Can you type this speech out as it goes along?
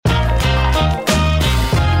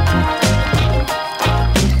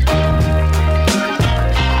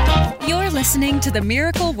listening to the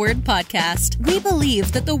Miracle Word Podcast. We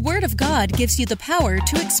believe that the Word of God gives you the power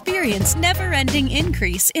to experience never-ending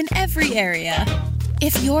increase in every area.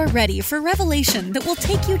 If you're ready for revelation that will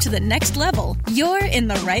take you to the next level, you're in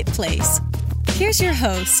the right place. Here's your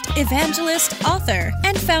host, evangelist, author,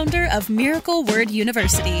 and founder of Miracle Word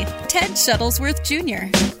University, Ted Shuttlesworth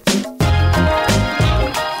Jr.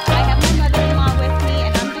 I have my mother-in-law with me,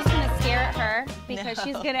 and I'm just going to stare at her because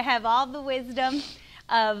she's going to have all the wisdom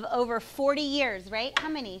of over 40 years, right? How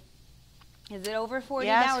many? Is it over 40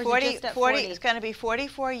 now, or 40, is it just at 40? 40? It's going to be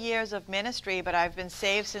 44 years of ministry, but I've been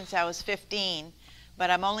saved since I was 15, but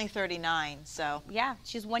I'm only 39, so. Yeah,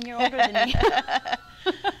 she's 1 year older than me.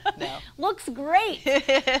 No. Looks great.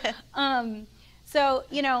 So,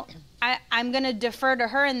 you know, I'm going to defer to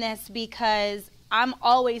her in this because I'm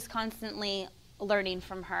always constantly learning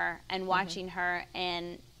from her and watching her,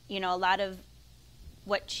 and, you know, a lot of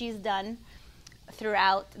what she's done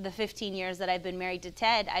throughout the 15 years that I've been married to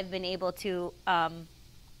Ted, I've been able to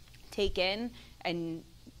take in and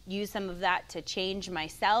use some of that to change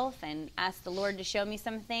myself and ask the Lord to show me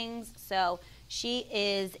some things. So she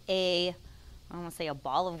is I don't want to say a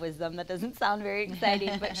ball of wisdom, that doesn't sound very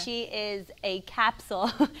exciting, but she is a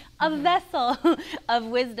capsule, a vessel of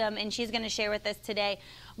wisdom, and she's going to share with us today.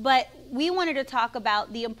 But we wanted to talk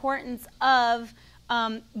about the importance of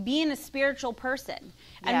being a spiritual person.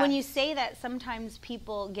 And when you say that, sometimes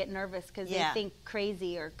people get nervous because they think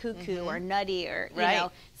crazy or cuckoo or nutty, or, you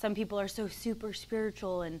know, some people are so super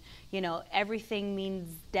spiritual and, you know, everything means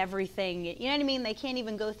everything. You know what I mean? They can't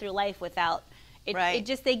even go through life without it. It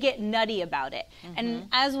just, they get nutty about it. And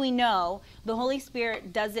as we know, the Holy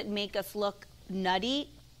Spirit doesn't make us look nutty.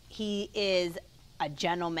 He is a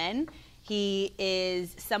gentleman. He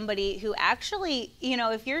is somebody who actually, you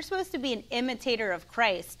know, if you're supposed to be an imitator of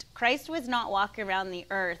Christ, Christ was not walking around the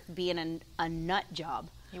earth being a nut job.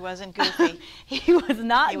 He wasn't goofy. He was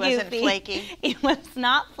not goofy. He wasn't flaky. He was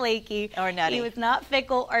not flaky. Or nutty. He was not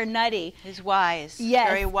fickle or nutty. He's wise. Yes.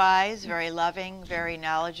 Very wise, very loving, very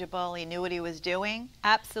knowledgeable. He knew what he was doing.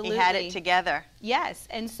 Absolutely. He had it together. Yes.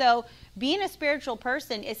 And so being a spiritual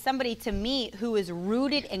person is somebody, to me, who is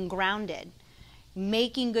rooted and grounded,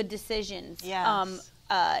 making good decisions. Yes.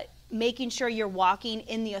 Making sure you're walking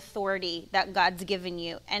in the authority that God's given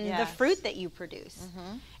you and the fruit that you produce.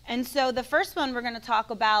 And so the first one we're going to talk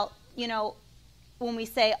about, you know, when we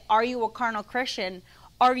say, are you a carnal Christian?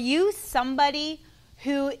 Are you somebody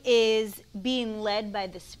who is being led by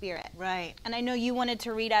the Spirit? Right. And I know you wanted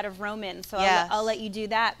to read out of Romans, so Yes. I'll let you do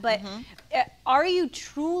that. But are you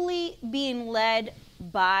truly being led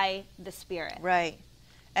by the Spirit? Right.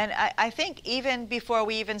 And I think even before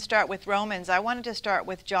we even start with Romans, I wanted to start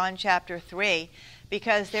with John chapter 3,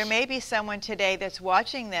 because there may be someone today that's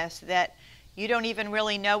watching this that you don't even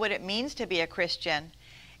really know what it means to be a Christian.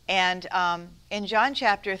 And in John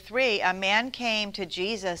chapter 3, a man came to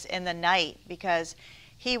Jesus in the night because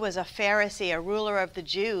he was a Pharisee, a ruler of the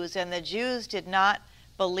Jews, and the Jews did not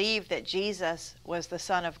believe that Jesus was the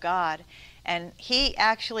Son of God. And he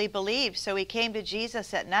actually believed, so he came to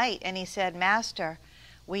Jesus at night and he said, "Master,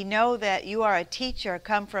 we know that you are a teacher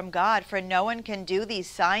come from God, for no one can do these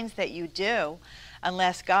signs that you do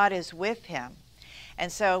unless God is with him."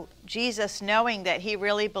 And so Jesus, knowing that he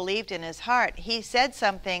really believed in his heart, he said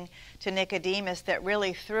something to Nicodemus that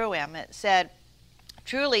really threw him. It said,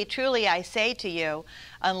 "Truly, truly, I say to you,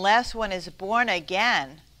 unless one is born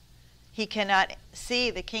again, he cannot see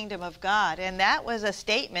the kingdom of God." And that was a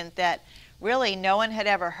statement that really no one had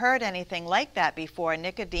ever heard anything like that before.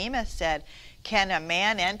 Nicodemus said, "Can a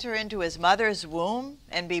man enter into his mother's womb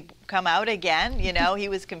and come out again?" You know, he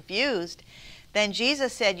was confused. Then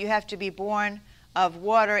Jesus said, "You have to be born of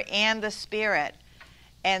water and the Spirit."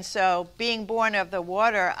 And so being born of the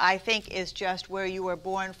water, I think, is just where you were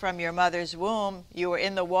born from your mother's womb. You were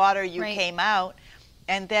in the water, you came out.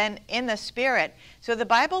 And then in the Spirit. So the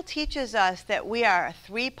Bible teaches us that we are a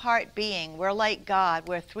three-part being. We're like God.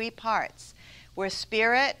 We're three parts. We're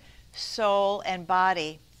spirit, soul, and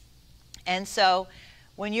body. And so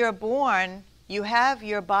when you're born, you have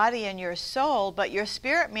your body and your soul, but your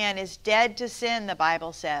spirit man is dead to sin, the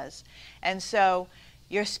Bible says. And so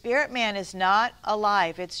your spirit man is not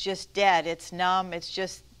alive. It's just dead. It's numb. It's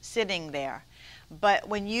just sitting there. But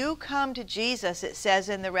when you come to Jesus, it says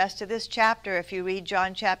in the rest of this chapter, if you read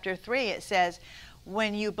John chapter 3, it says,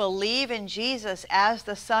 when you believe in Jesus as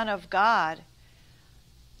the Son of God,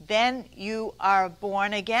 then you are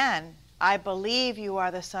born again. I believe you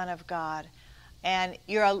are the Son of God. And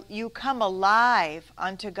you come alive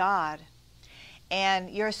unto God. And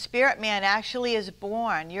your spirit man actually is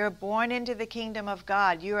born. You're born into the kingdom of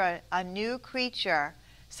God. You're a new creature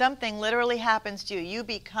Something literally happens to you. You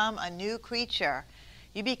become a new creature.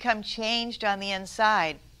 You become changed on the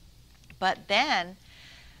inside. But then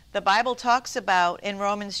the Bible talks about, in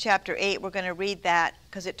Romans chapter 8, we're going to read that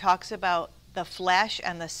because it talks about the flesh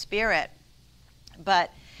and the spirit.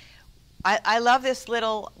 But I love this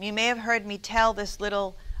little, you may have heard me tell this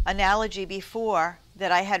little analogy before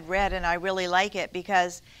that I had read, and I really like it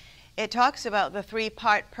because it talks about the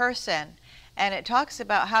three-part person, and it talks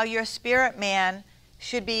about how your spirit man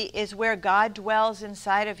is where God dwells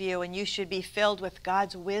inside of you, and you should be filled with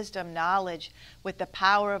God's wisdom, knowledge, with the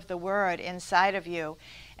power of the word inside of you.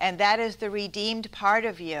 And that is the redeemed part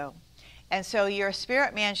of you. And so your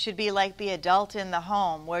spirit man should be like the adult in the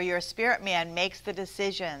home, where your spirit man makes the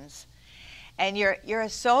decisions. And you're a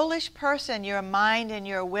soulish person, your mind and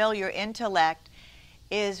your will, your intellect,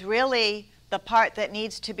 is really the part that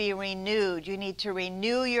needs to be renewed. You need to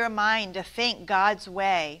renew your mind to think God's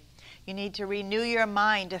way. You need to renew your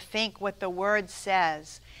mind to think what the Word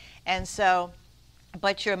says. And so,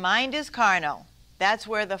 but your mind is carnal. That's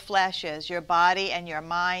where the flesh is. Your body and your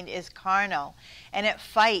mind is carnal. And it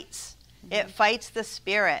fights. It fights the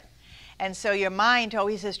spirit. And so your mind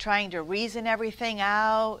always is trying to reason everything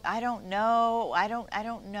out. I don't know. I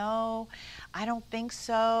don't know. I don't think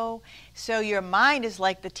so. So your mind is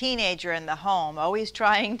like the teenager in the home, always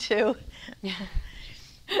trying to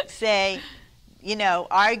say,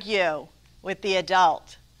 argue with the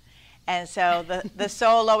adult. And so the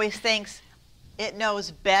soul always thinks it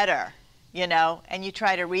knows better, and you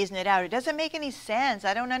try to reason it out. It doesn't make any sense.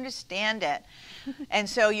 I don't understand it. And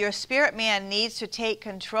so your spirit man needs to take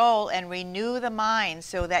control and renew the mind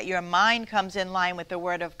so that your mind comes in line with the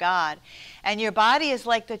Word of God. And your body is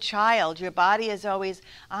like the child. Your body is always,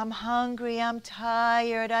 I'm hungry, I'm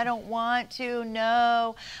tired, I don't want to,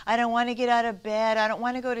 no, I don't want to get out of bed, I don't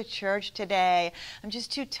want to go to church today, I'm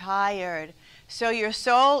just too tired. So your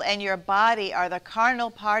soul and your body are the carnal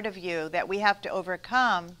part of you that we have to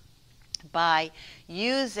overcome by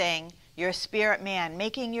using your spirit man,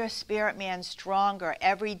 making your spirit man stronger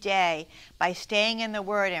every day by staying in the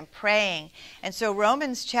Word and praying. And so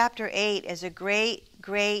Romans chapter 8 is a great,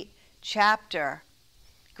 great chapter.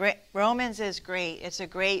 Romans is great. It's a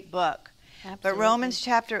great book. Absolutely. But Romans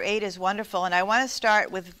chapter 8 is wonderful. And I want to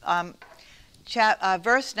start with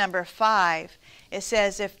verse number 5. It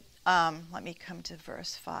says, let me come to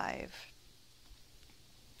verse 5.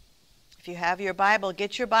 If you have your Bible,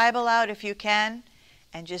 get your Bible out if you can.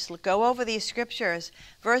 And just go over these scriptures.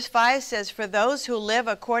 Verse 5 says, for those who live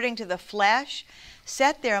according to the flesh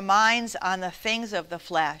set their minds on the things of the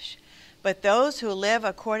flesh. But those who live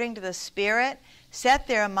according to the Spirit set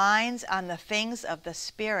their minds on the things of the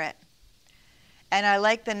Spirit. And I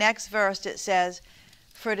like the next verse. It says,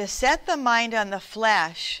 for to set the mind on the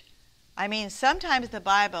flesh, sometimes the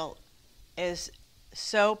Bible is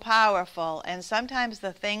so powerful, and sometimes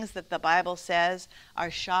the things that the Bible says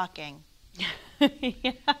are shocking.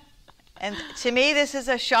 Yeah. And to me, this is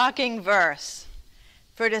a shocking verse.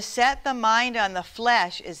 For to set the mind on the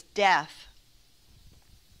flesh is death.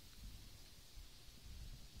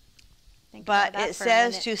 But it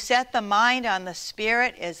says to set the mind on the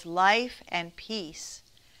Spirit is life and peace.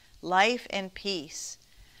 Life and peace.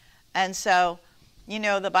 And so,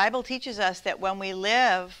 the Bible teaches us that when we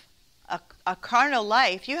live a carnal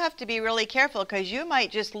life, you have to be really careful because you might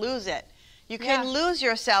just lose it. You can lose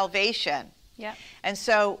your salvation. Yeah. And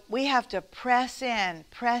so we have to press in,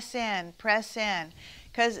 press in, press in.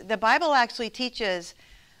 Because the Bible actually teaches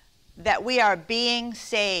that we are being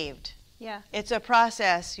saved. Yeah. It's a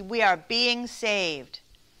process. We are being saved.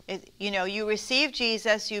 You receive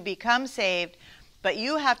Jesus, you become saved, but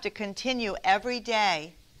you have to continue every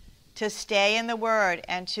day to stay in the Word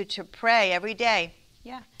and to pray every day.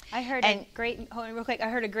 Yeah. I heard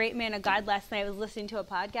a great man of God last night. I was listening to a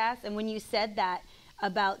podcast, and when you said that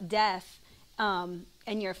about death and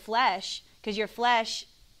your flesh, because your flesh,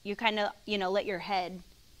 you kind of, let your head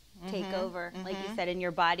take over, like you said, in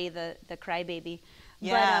your body, the crybaby.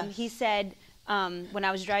 Yes. But he said, when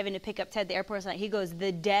I was driving to pick up Ted at the airport last night, he goes,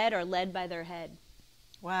 the dead are led by their head.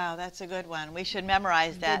 Wow, that's a good one. We should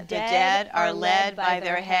memorize that. The dead are led by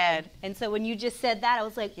their head. And so when you just said that, I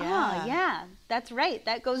was like, oh, yeah, that's right.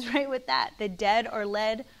 That goes right with that. The dead are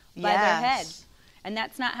led by their head. And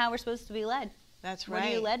that's not how we're supposed to be led. That's right. What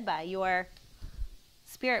are you led by? Your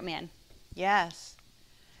spirit man. Yes.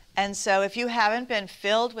 And so if you haven't been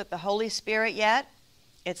filled with the Holy Spirit yet,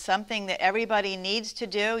 it's something that everybody needs to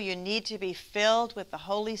do. You need to be filled with the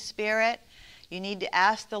Holy Spirit. You need to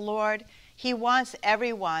ask the Lord. He wants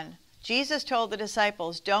everyone. Jesus told the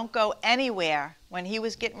disciples, don't go anywhere when he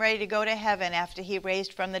was getting ready to go to heaven after he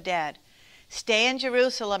raised from the dead. stay in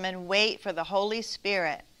Jerusalem and wait for the Holy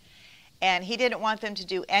Spirit. And he didn't want them to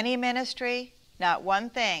do any ministry, not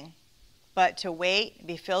one thing, but to wait,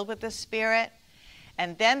 be filled with the Spirit,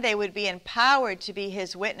 and then they would be empowered to be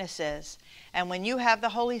his witnesses. And when you have the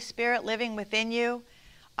Holy Spirit living within you,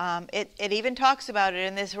 it even talks about it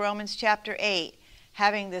in this Romans chapter 8,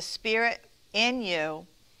 having the Spirit in you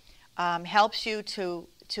helps you to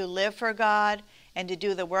live for God and to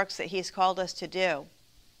do the works that he's called us to do.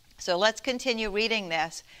 So let's continue reading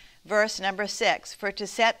this. Verse number 6, for to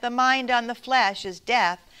set the mind on the flesh is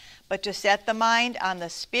death, but to set the mind on the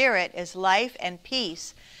Spirit is life and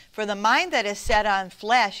peace. For the mind that is set on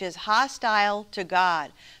flesh is hostile to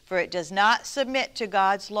God, for it does not submit to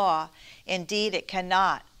God's law. Indeed, it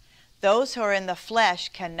cannot. Those who are in the flesh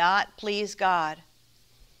cannot please God.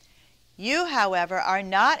 You, however, are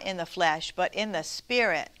not in the flesh, but in the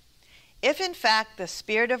Spirit, if in fact the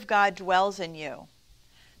Spirit of God dwells in you.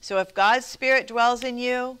 So if God's Spirit dwells in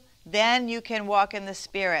you, then you can walk in the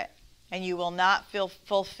Spirit, and you will not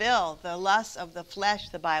fulfill the lusts of the flesh,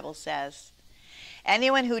 the Bible says.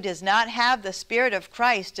 Anyone who does not have the Spirit of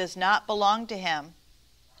Christ does not belong to him.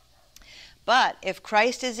 But if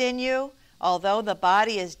Christ is in you, although the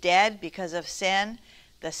body is dead because of sin,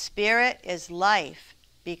 the Spirit is life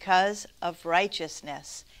because of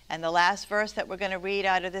righteousness. And the last verse that we're going to read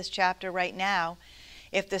out of this chapter right now,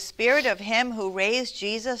 if the Spirit of him who raised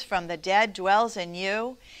Jesus from the dead dwells in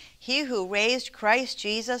you, he who raised Christ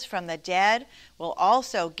Jesus from the dead will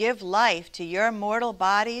also give life to your mortal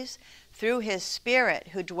bodies through his Spirit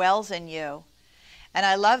who dwells in you. And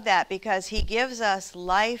I love that because he gives us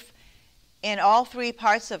life in all three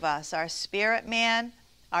parts of us, our spirit man,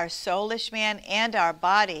 our soulish man, and our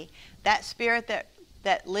body. That spirit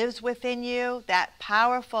that lives within you, that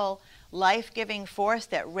powerful life-giving force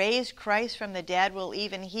that raised Christ from the dead will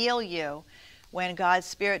even heal you when God's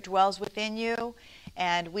Spirit dwells within you.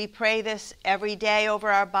 And we pray this every day over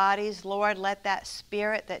our bodies. Lord, let that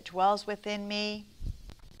Spirit that dwells within me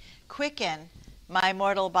quicken my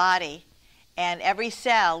mortal body. And every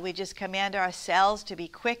cell, we just command our cells to be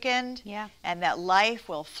quickened, and that life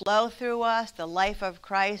will flow through us, the life of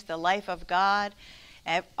Christ, the life of God.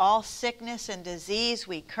 And all sickness and disease,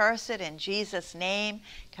 we curse it in Jesus' name,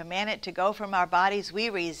 command it to go from our bodies. We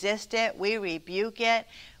resist it, we rebuke it,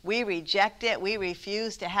 we reject it, we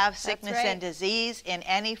refuse to have sickness and disease in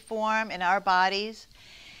any form in our bodies.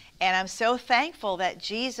 And I'm so thankful that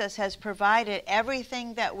Jesus has provided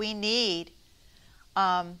everything that we need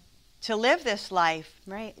to live this life,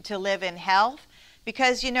 to live in health.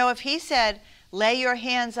 Because, you know, if he said, lay your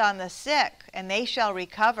hands on the sick and they shall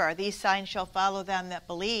recover, these signs shall follow them that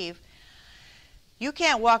believe, you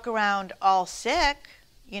can't walk around all sick.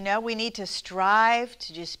 You know, we need to strive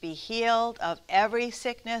to just be healed of every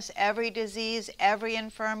sickness, every disease, every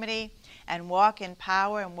infirmity, and walk in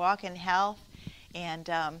power and walk in health. And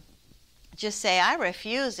just say, I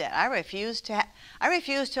refuse it. I refuse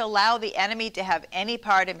to allow the enemy to have any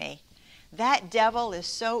part of me. That devil is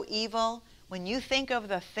so evil. When you think of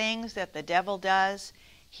the things that the devil does,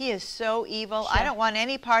 he is so evil. Sure. I don't want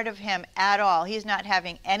any part of him at all. He's not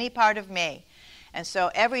having any part of me. And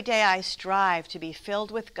so every day I strive to be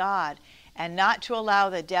filled with God and not to allow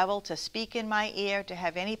the devil to speak in my ear, to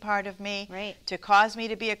have any part of me, to cause me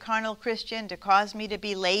to be a carnal Christian, to cause me to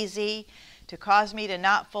be lazy, to cause me to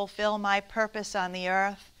not fulfill my purpose on the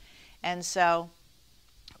earth. And so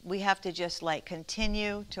we have to just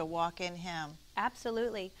continue to walk in him.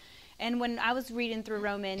 Absolutely. And when I was reading through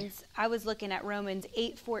Romans, I was looking at Romans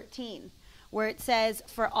 8:14, where it says,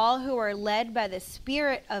 for all who are led by the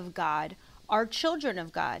Spirit of God are children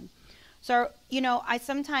of God. So, you know, I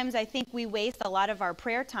think we waste a lot of our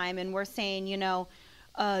prayer time and we're saying, you know,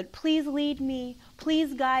 please lead me,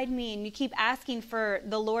 please guide me. And you keep asking for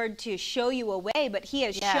the Lord to show you a way, but he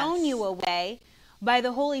has shown you a way by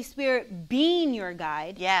the Holy Spirit being your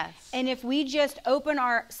guide. Yes. And if we just open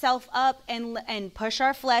ourselves up and push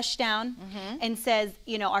our flesh down and says,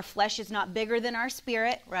 you know, our flesh is not bigger than our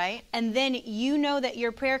spirit. Right. And then you know that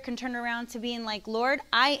your prayer can turn around to being like, Lord,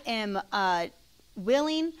 I am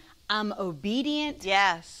willing, I'm obedient.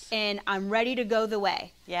 Yes. And I'm ready to go the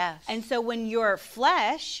way. Yes. And so when your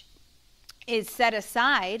flesh is set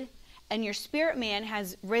aside and your spirit man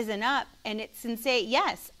has risen up and it's and say,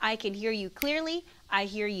 yes, I can hear you clearly. I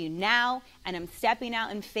hear you now, and I'm stepping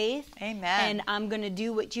out in faith. Amen. And I'm going to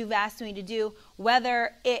do what you've asked me to do,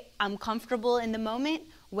 whether I'm comfortable in the moment,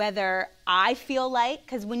 whether I feel like,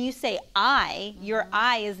 because when you say I, your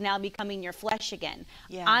I is now becoming your flesh again.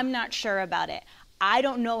 Yeah. I'm not sure about it. I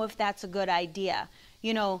don't know if that's a good idea.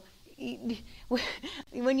 You know,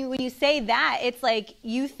 when you say that, it's like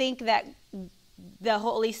you think that the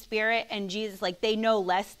Holy Spirit and Jesus, like, they know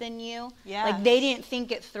less than you. Yes. Like, they didn't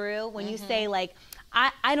think it through. When you say, like,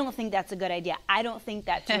 I don't think that's a good idea. I don't think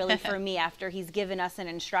that's really for me after he's given us an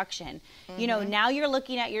instruction. You know, now you're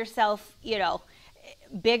looking at yourself, you know,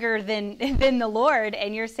 bigger than the Lord,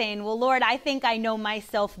 and you're saying, well, Lord, I think I know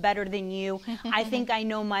myself better than you. I think I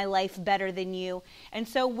know my life better than you. And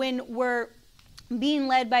so when we're being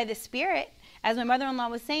led by the Spirit, as my mother-in-law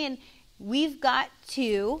was saying, we've got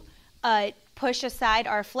to push aside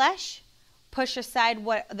our flesh, push aside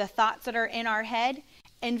what the thoughts that are in our head,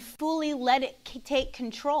 and fully let it take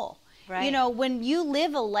control. Right. You know, when you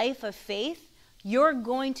live a life of faith, you're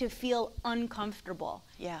going to feel uncomfortable.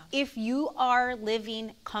 Yeah. If you are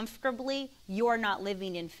living comfortably, you're not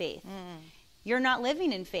living in faith. You're not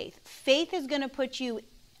living in faith. Faith is going to put you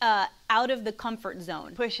out of the comfort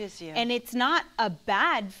zone. Pushes you. And it's not a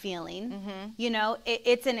bad feeling. You know,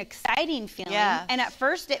 it's an exciting feeling. Yes. And at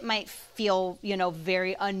first it might feel, you know,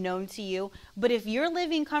 very unknown to you. But if you're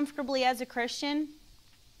living comfortably as a Christian,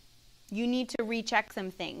 you need to recheck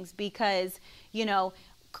some things, because, you know,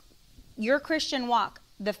 your Christian walk,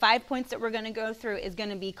 the 5 points that we're going to go through, is going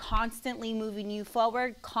to be constantly moving you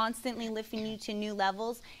forward, constantly lifting you to new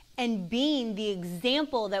levels, and being the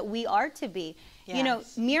example that we are to be. Yes. You know,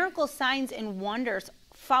 miracle signs and wonders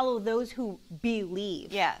follow those who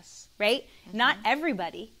believe. Yes. Right? Not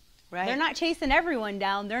everybody. Right. They're not chasing everyone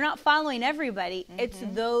down. They're not following everybody. It's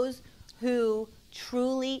those who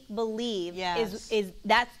truly believe. Yes. is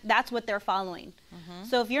that's what they're following.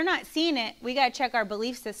 So if you're not seeing it, we got to check our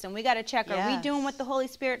belief system. We got to check, are we doing what the Holy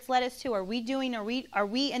Spirit's led us to? Are we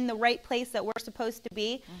in the right place that we're supposed to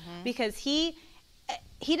be? Because he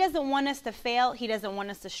doesn't want us to fail. He doesn't want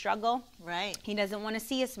us to struggle. Right. He doesn't want to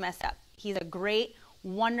see us mess up. He's a great,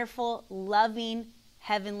 wonderful, loving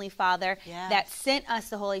Heavenly Father that sent us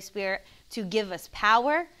the Holy Spirit to give us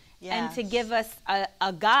power. Yes. And to give us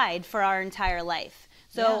a guide for our entire life.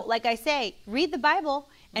 So like I say, read the Bible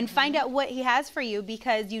and find out what he has for you,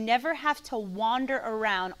 because you never have to wander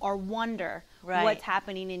around or wonder what's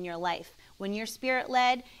happening in your life. When you're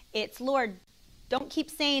Spirit-led, it's, Lord, don't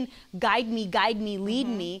keep saying, guide me, lead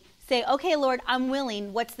me. Say, okay, Lord, I'm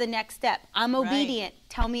willing. What's the next step? I'm obedient.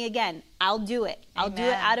 Tell me again. I'll do it. I'll do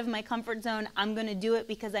it out of my comfort zone. I'm going to do it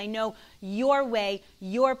because I know your way,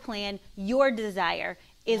 your plan, your desire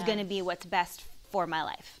is going to be what's best for my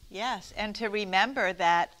life. Yes, and to remember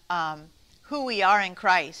that who we are in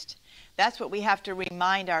Christ, that's what we have to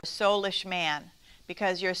remind our soulish man,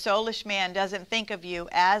 because your soulish man doesn't think of you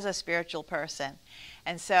as a spiritual person.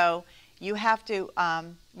 And so you have to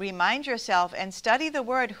remind yourself and study the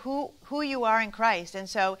word, who you are in Christ. And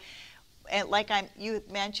so, you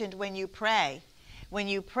mentioned when you pray,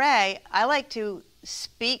 I like to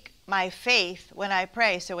speak my faith when I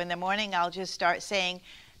pray. So in the morning, I'll just start saying,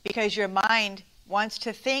 because your mind wants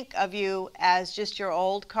to think of you as just your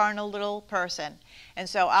old carnal little person. And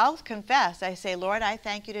so I'll confess. I say, Lord, I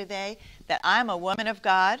thank you today that I'm a woman of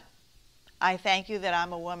God. I thank you that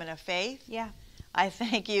I'm a woman of faith. Yeah. I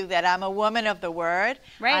thank you that I'm a woman of the Word.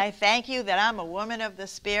 Right. I thank you that I'm a woman of the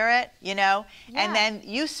Spirit, you know. Yeah. And then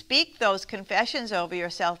you speak those confessions over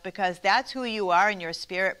yourself, because that's who you are in your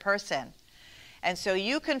spirit person. And so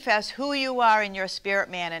you confess who you are in your spirit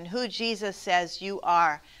man and who Jesus says you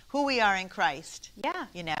are, who we are in Christ. Yeah,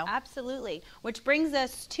 you know. Absolutely. Which brings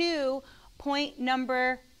us to point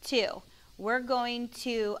number 2. We're going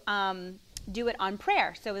to do it on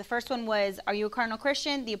prayer. So the first one was, are you a carnal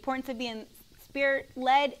Christian? The importance of being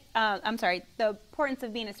Spirit-led, the importance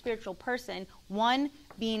of being a spiritual person. 1,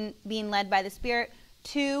 being led by the Spirit.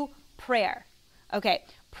 2, prayer. Okay,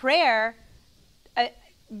 prayer,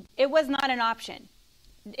 it was not an option.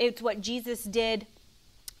 It's what Jesus did.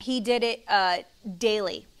 He did it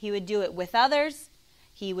daily. He would do it with others.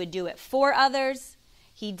 He would do it for others.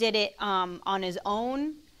 He did it on his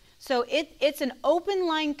own. So it's an open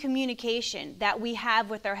line communication that we have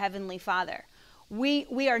with our Heavenly Father.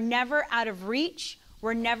 We are never out of reach.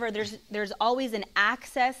 We're never, there's always an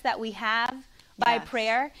access that we have by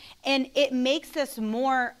prayer. And it makes us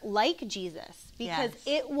more like Jesus, because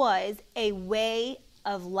it was a way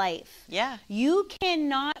of life. Yeah. You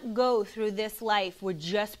cannot go through this life with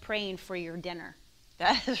just praying for your dinner.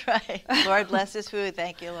 That is right. Lord bless his food.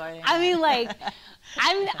 Thank you, Lord. I mean, like,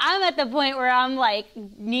 I'm at the point where I'm like,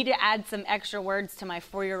 need to add some extra words to my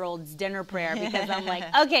 4-year-old's dinner prayer, because I'm like,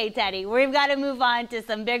 okay, Teddy, we've got to move on to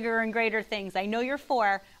some bigger and greater things. I know you're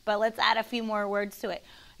 4, but let's add a few more words to it.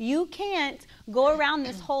 You can't go around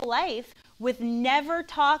this whole life with never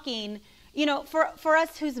talking, you know, for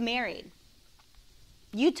us who's married.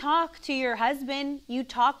 You talk to your husband, you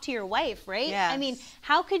talk to your wife, right? Yes. I mean,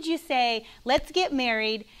 how could you say, let's get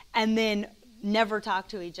married, and then never talk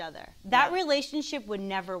to each other. That Yeah. relationship would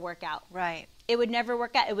never work out. Right. It would never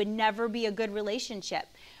work out. It would never be a good relationship,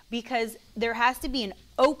 because there has to be an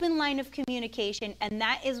open line of communication, and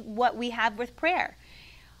that is what we have with prayer.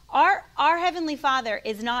 Our Heavenly Father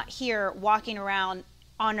is not here walking around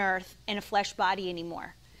on earth in a flesh body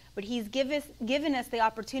anymore, but he's given us the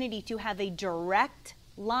opportunity to have a direct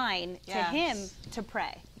line to Yes. him to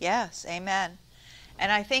pray. Yes, amen.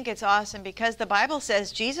 And I think it's awesome because the Bible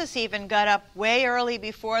says Jesus even got up way early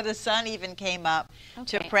before the sun even came up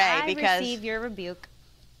to pray. I because receive your rebuke.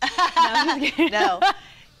 No, I'm just kidding. No,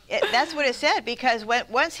 that's what it said, because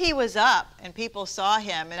once he was up and people saw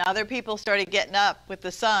him and other people started getting up with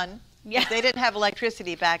the sun. Yeah. They didn't have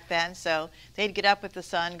electricity back then, so they'd get up with the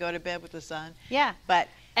sun, go to bed with the sun. Yeah. But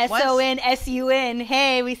S-O-N, S-U-N.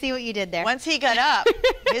 Hey, we see what you did there. once he got up,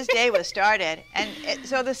 his day was started. And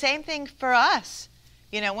so the same thing for us.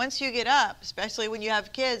 You know, once you get up, especially when you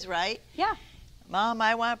have kids, right? Yeah. Mom,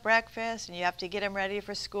 I want breakfast, and you have to get them ready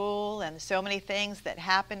for school, and so many things that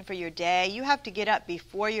happen for your day. You have to get up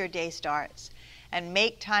before your day starts and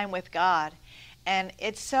make time with God. And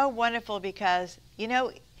it's so wonderful because, you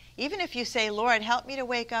know, even if you say, Lord, help me to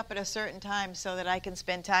wake up at a certain time so that I can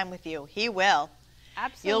spend time with you, he will.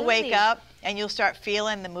 Absolutely. You'll wake up and you'll start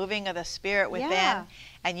feeling the moving of the Spirit within, Yeah.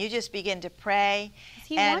 and you just begin to pray.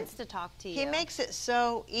 He And wants to talk to you. he makes it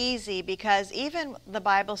so easy because even the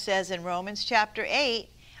Bible says in Romans chapter 8,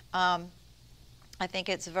 I think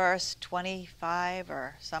it's verse 25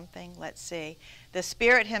 or something, let's see. The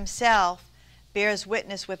Spirit himself bears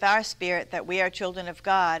witness with our spirit that we are children of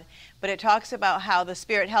God, but it talks about how the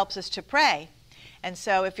Spirit helps us to pray. And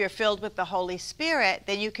so if you're filled with the Holy Spirit,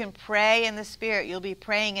 then you can pray in the Spirit. You'll be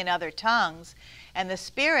praying in other tongues. And the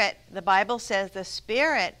Spirit, the Bible says the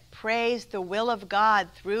Spirit prays the will of God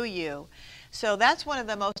through you. So that's one of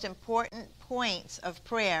the most important points of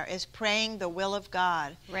prayer, is praying the will of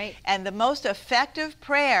God. Right. And the most effective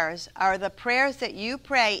prayers are the prayers that you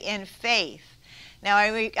pray in faith. Now,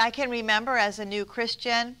 I can remember as a new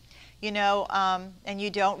Christian, you know, and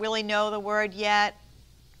you don't really know the word yet,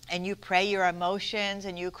 and you pray your emotions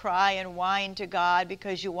and you cry and whine to God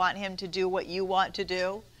because you want him to do what you want to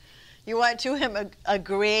do. You want to him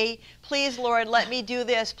agree. Please, Lord, let me do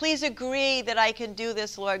this. Please agree that I can do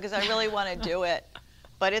this, Lord, because I really want to do it.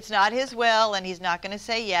 But it's not his will, and he's not going to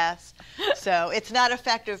say yes. So it's not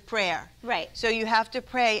effective prayer. Right. So you have to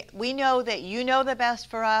pray. We know that you know the best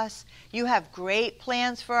for us. You have great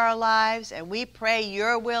plans for our lives, and we pray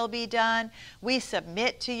your will be done. We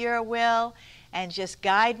submit to your will, and just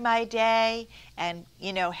guide my day, and,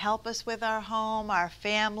 you know, help us with our home, our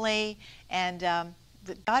family, and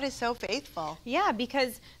God is so faithful. Yeah,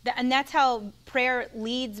 because, and that's how prayer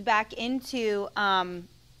leads back into,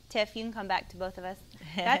 Tiff, you can come back to both of us.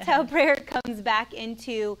 That's how prayer comes back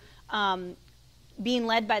into being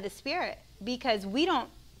led by the Spirit, because we don't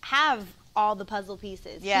have all the puzzle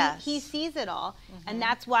pieces. Yes. He sees it all, and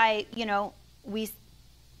that's why, you know, we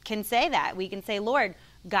can say that. We can say, Lord,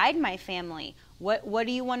 guide my family. What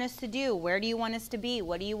do you want us to do? Where do you want us to be?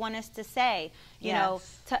 What do you want us to say? You know,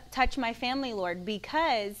 touch my family, Lord,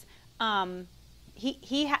 because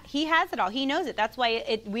he has it all. He knows it. That's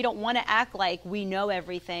why we don't want to act like we know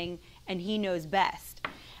everything and he knows best.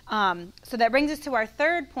 So that brings us to our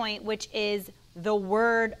third point, which is the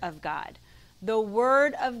Word of God. The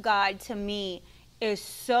Word of God, to me, is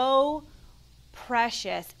so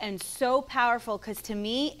precious and so powerful, because to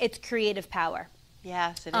me, it's creative power.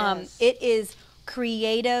 Yes, it is. It is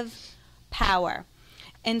creative power.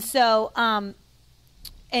 And so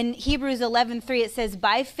in Hebrews 11:3, it says,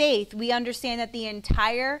 by faith, we understand that the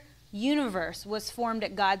entire universe was formed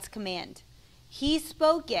at God's command. He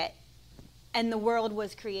spoke it, and the world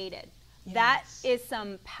was created. Yes. That is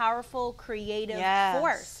some powerful creative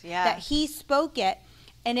force. Yes. That he spoke it,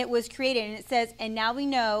 and it was created. And it says, and now we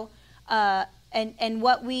know, and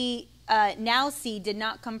what we now see did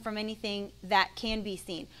not come from anything that can be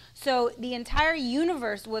seen. So the entire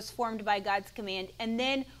universe was formed by God's command, and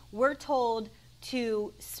then we're told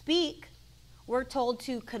to speak, we're told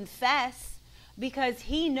to confess, because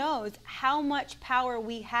he knows how much power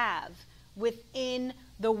we have within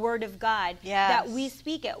the Word of God, that we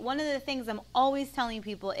speak it. One of the things I'm always telling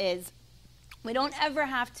people is we don't ever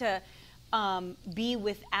have to be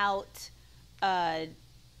without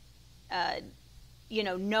you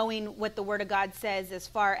know, knowing what the Word of God says, as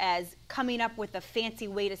far as coming up with a fancy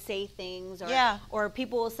way to say things, or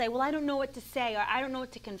people will say, well, I don't know what to say, or I don't know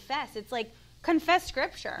what to confess. It's like, confess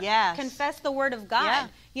Scripture. Yes. Confess the Word of God. Yeah.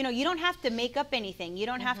 You know, you don't have to make up anything. You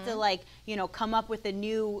don't have to, like, you know, come up with a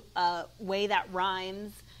new way that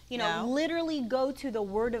rhymes. No. literally go to the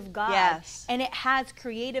Word of God. Yes. And it has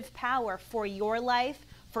creative power for your life,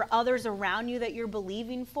 for others around you that you're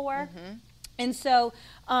believing for. And so,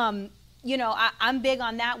 I'm big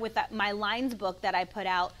on that with my lines book that I put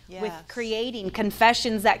out with creating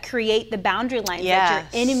confessions that create the boundary lines that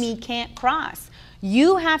your enemy can't cross.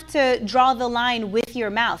 You have to draw the line with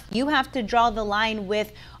your mouth. You have to draw the line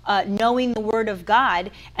with knowing the Word of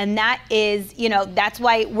God. And that is, that's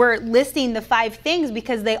why we're listing the 5 things,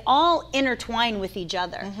 because they all intertwine with each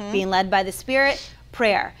other. Being led by the Spirit,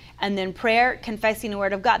 prayer, and then prayer, confessing the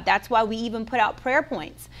Word of God. That's why we even put out prayer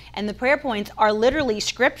points. And the prayer points are literally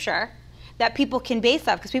scripture that people can base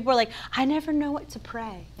off, because people are like, I never know what to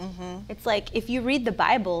pray. It's like, if you read the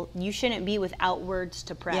Bible, you shouldn't be without words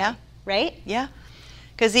to pray, right? Yeah,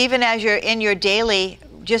 because even as you're in your daily,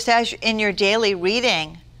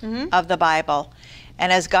 reading of the Bible,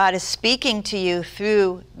 and as God is speaking to you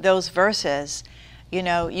through those verses,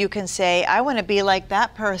 you can say, I want to be like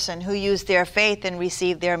that person who used their faith and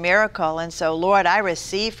received their miracle. And so, Lord, I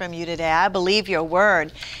receive from you today. I believe your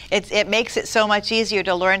word. It makes it so much easier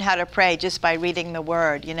to learn how to pray just by reading the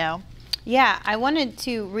word, Yeah, I wanted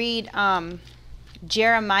to read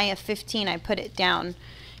Jeremiah 15. I put it down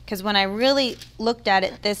because when I really looked at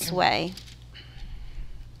it this way,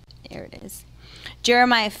 there it is.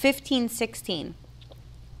 Jeremiah 15:16.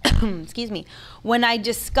 Excuse me. When I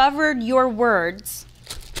discovered your words,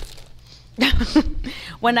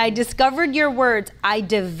 I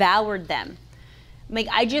devoured them.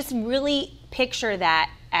 I just really picture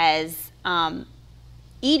that as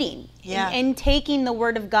eating and taking the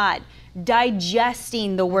Word of God,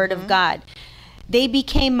 digesting the Word of God. They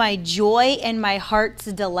became my joy and my heart's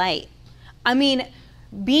delight.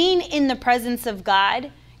 Being in the presence of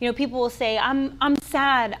God, people will say, I'm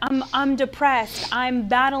sad, I'm depressed, I'm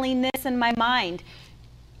battling this in my mind.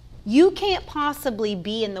 You can't possibly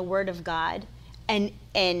be in the Word of God and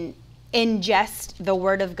ingest the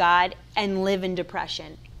Word of God and live in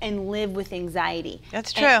depression and live with anxiety.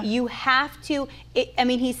 That's true. And you have to,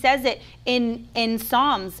 he says it in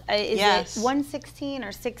Psalms. Is it 116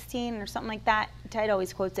 or 16 or something like that? Ted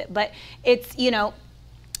always quotes it. But it's,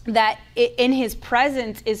 that in his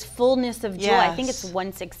presence is fullness of joy. I think it's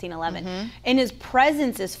 116:11. In his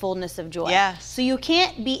presence is fullness of joy. So you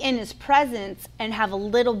can't be in his presence and have a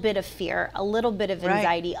little bit of fear, a little bit of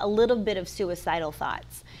anxiety, a little bit of suicidal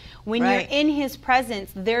thoughts. When you're in his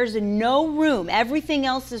presence, there's no room. Everything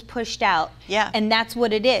else is pushed out. And that's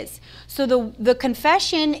what it is. So the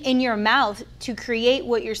confession in your mouth to create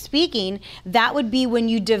what you're speaking, that would be when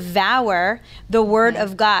you devour the Word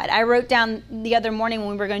of God. I wrote down the other morning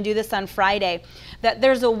when we were going to do this on Friday that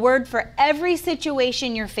there's a word for every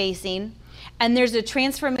situation you're facing, and there's a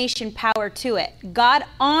transformation power to it. God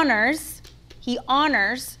honors, He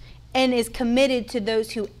honors, and is committed to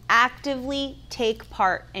those who actively take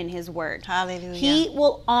part in His Word. Hallelujah. He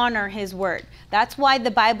will honor His Word. That's why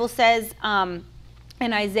the Bible says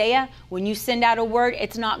in Isaiah, when you send out a word,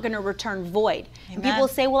 it's not going to return void. And people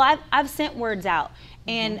say, well, I've sent words out,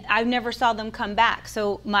 and I've never saw them come back.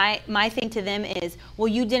 So my thing to them is, well,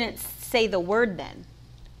 you didn't say the word then.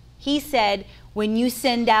 He said, when you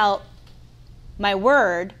send out my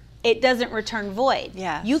word, it doesn't return void.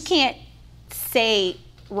 You can't say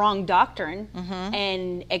wrong doctrine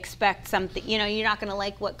and expect something, you're not going to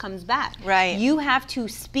like what comes back. You have to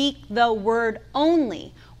speak the word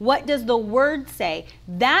only. What does the word say?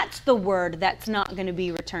 That's the word that's not going to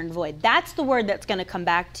be returned void. That's the word that's going to come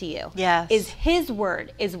back to you. Is His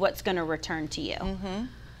word is what's going to return to you.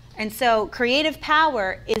 And so creative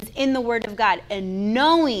power is in the Word of God and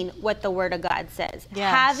knowing what the Word of God says.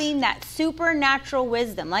 Having that supernatural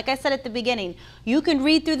wisdom. Like I said at the beginning, you can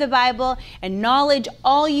read through the Bible and knowledge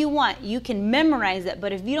all you want. You can memorize it.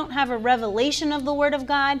 But if you don't have a revelation of the Word of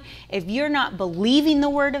God, if you're not believing the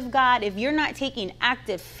Word of God, if you're not taking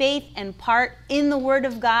active faith and part in the Word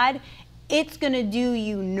of God, it's going to do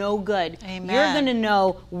you no good. You're going to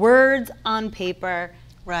know words on paper.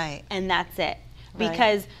 And that's it.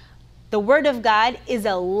 Because the Word of God is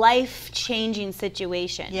a life-changing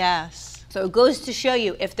situation. So it goes to show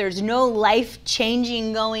you, if there's no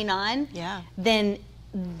life-changing going on, then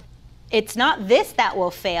it's not this that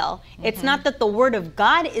will fail. It's not that the Word of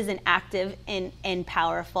God isn't active and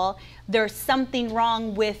powerful. There's something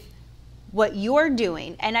wrong with what you're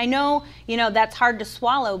doing. And I know, that's hard to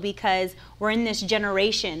swallow because we're in this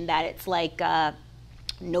generation that it's like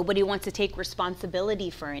nobody wants to take responsibility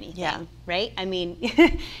for anything, right?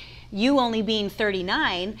 You only being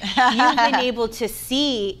 39, you've been able to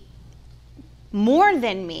see more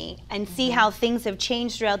than me and see how things have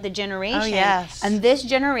changed throughout the generation. And this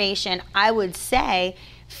generation, I would say,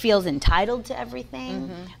 feels entitled to everything.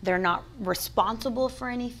 They're not responsible for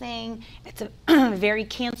anything. It's a very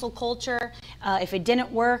cancel culture. If it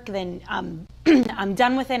didn't work, then I'm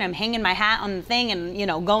done with it. I'm hanging my hat on the thing and, you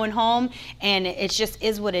know, going home, and it just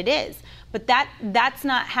is what it is. But that's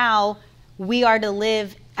not how we are to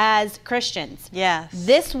live as Christians. Yes.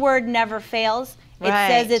 This word never fails. It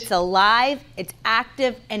says it's alive, it's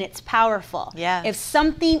active, and it's powerful. Yes. If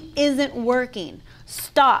something isn't working,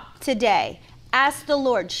 stop today. Ask the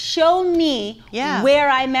Lord, show me where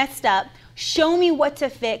I messed up. Show me what to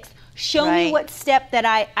fix. Show me what step that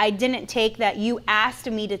I didn't take that you asked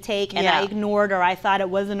me to take and I ignored, or I thought it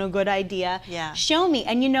wasn't a good idea. Show me.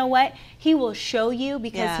 And you know what? He will show you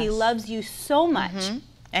because he loves you so much.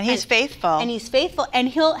 And he's faithful. And he's faithful. And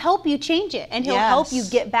he'll help you change it. And he'll help you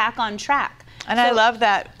get back on track. And I love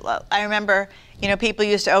that. I remember, you know, people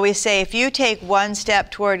used to always say, if you take one step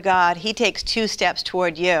toward God, he takes 2 steps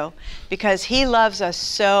toward you, because he loves us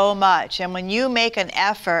so much. And when you make an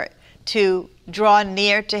effort to draw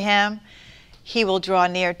near to him, he will draw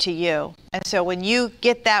near to you. And so when you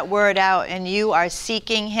get that word out and you are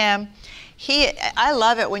seeking him, I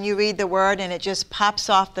love it when you read the word and it just pops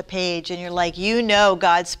off the page and you're like, you know,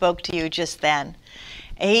 God spoke to you just then.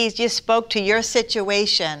 He just spoke to your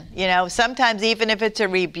situation. You know, sometimes even if it's a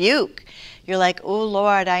rebuke, you're like, oh,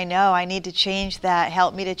 Lord, I know I need to change that.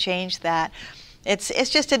 Help me to change that. It's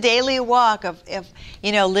just a daily walk of,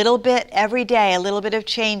 you know, a little bit every day, a little bit of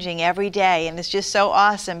changing every day. And it's just so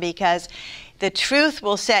awesome because the truth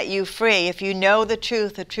will set you free. If you know the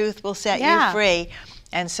truth will set you free.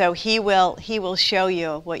 And so he will show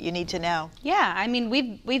you what you need to know. Yeah, I mean,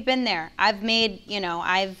 we've been there. I've made, you know,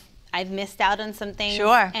 I've missed out on some things.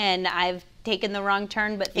 Sure. And I've taken the wrong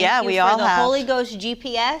turn, but thank we you for all the have. Holy Ghost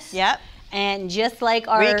GPS. Yep. And just like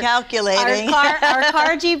our recalculating, our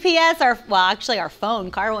car GPS, actually our phone,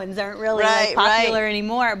 car ones aren't really popular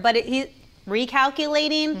anymore, but he's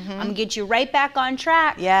recalculating. I'm gonna get you right back on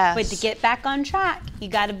track. Yes. But to get back on track, you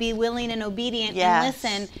got to be willing and obedient and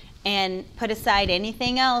listen and put aside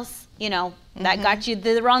anything else, you know, that got you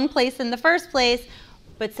to the wrong place in the first place,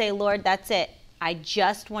 but say, Lord, that's it. I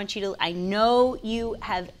just want you to, I know you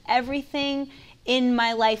have everything in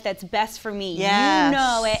my life that's best for me. Yes. You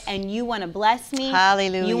know it, and you want to bless me.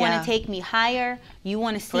 Hallelujah. You want to take me higher. You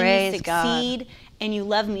want to see me succeed. And you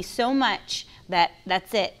love me so much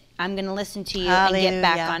that's it. I'm going to listen to you and get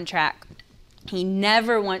back on track. He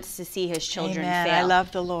never wants to see his children fail. I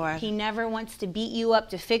love the Lord. He never wants to beat you up,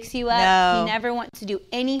 to fix you up. No. He never wants to do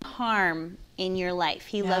any harm in your life.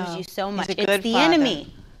 He loves you so much. He's a good it's the father.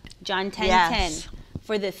 Enemy. John 10:10.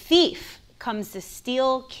 For the thief comes to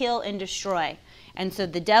steal, kill, and destroy. And so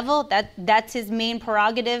the devil, that's his main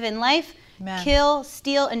prerogative in life. Amen. Kill,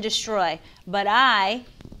 steal, and destroy. But I,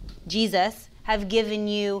 Jesus, have given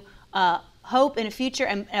you hope and a future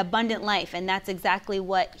and abundant life. And that's exactly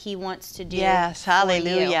what he wants to do. Yes,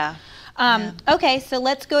 hallelujah. Okay, so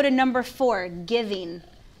let's go to number 4, giving.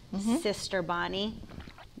 Sister Bonnie,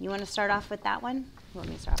 you want to start off with that one? You want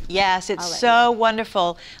me to start off? Yes, it's so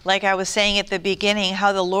wonderful. Like I was saying at the beginning,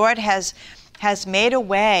 how the Lord has made a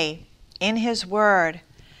way in his word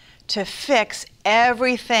to fix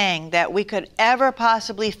everything that we could ever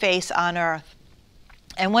possibly face on earth.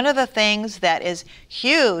 And one of the things that is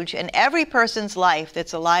huge in every person's life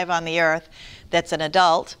that's alive on the earth, that's an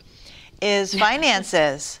adult, is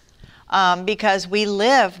finances. Because we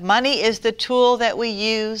live, money is the tool that we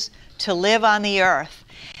use to live on the earth.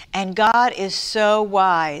 And God is so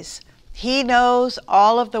wise. He knows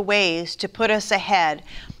all of the ways to put us ahead.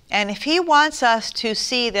 And if he wants us to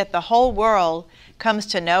see that the whole world comes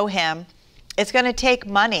to know him, it's going to take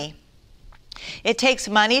money. It takes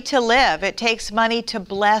money to live. It takes money to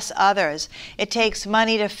bless others. It takes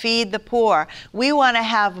money to feed the poor. We want to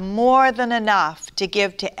have more than enough to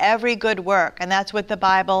give to every good work, and that's what the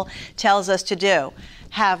Bible tells us to do.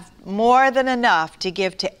 Have more than enough to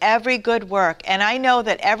give to every good work. And I know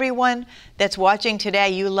that everyone that's watching today,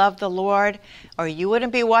 you love the Lord, or you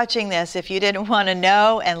wouldn't be watching this if you didn't want to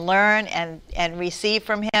know and learn and receive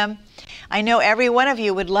from him. I know every one of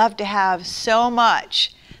you would love to have so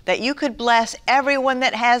much that you could bless everyone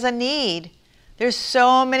that has a need. There's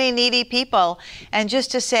so many needy people. And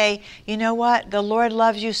just to say, you know what, the Lord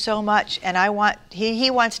loves you so much, and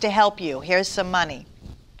he wants to help you. Here's some money.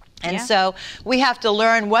 And so we have to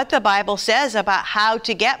learn what the Bible says about how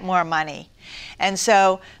to get more money. And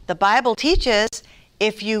so the Bible teaches,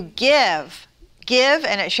 if you give,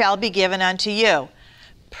 and it shall be given unto you.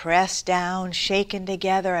 Pressed down, shaken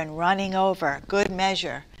together, and running over, good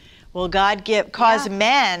measure. Will God cause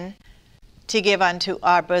men to give unto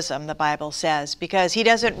our bosom, the Bible says, because he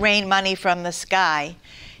doesn't rain money from the sky.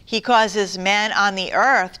 He causes men on the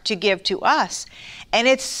earth to give to us. And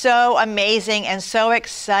it's so amazing and so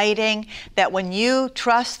exciting that when you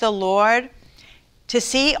trust the Lord, to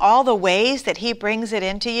see all the ways that He brings it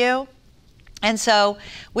into you. And so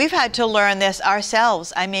we've had to learn this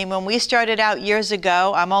ourselves. I mean, when we started out years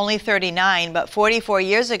ago, I'm only 39, but 44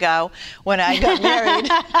 years ago when I got married.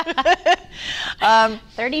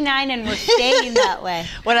 39 and we're staying that way.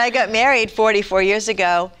 When I got married 44 years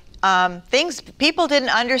ago, people didn't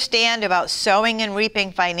understand about sowing and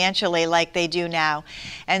reaping financially like they do now.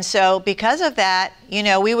 And so because of that,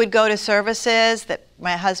 we would go to services that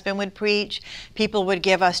my husband would preach. People would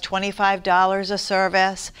give us $25 a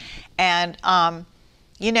service. And,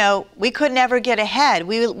 we could never get ahead.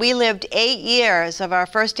 We lived 8 years of our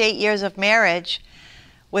first 8 years of marriage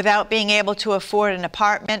without being able to afford an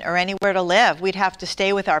apartment or anywhere to live. We'd have to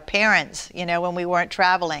stay with our parents, when we weren't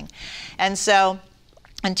traveling. And so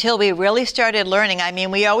until we really started learning, I mean,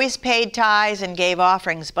 we always paid tithes and gave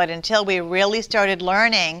offerings, but until we really started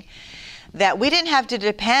learning that we didn't have to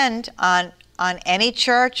depend on any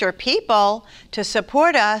church or people to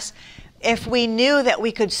support us, if we knew that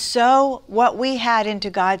we could sow what we had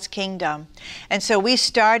into God's kingdom. And so we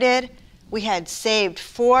had saved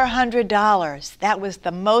 $400. That was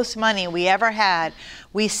the most money we ever had.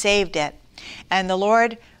 We saved it. And the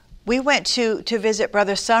Lord, we went to visit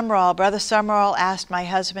Brother Sumrall. Brother Sumrall asked my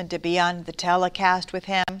husband to be on the telecast with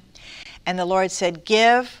him. And the Lord said,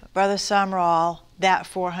 give Brother Sumrall that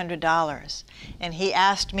 $400. And he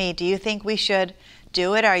asked me, do you think we should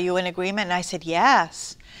do it? Are you in agreement? And I said,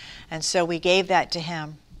 yes. And so we gave that to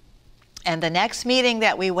him. And the next meeting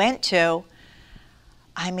that we went to,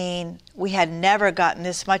 I mean, we had never gotten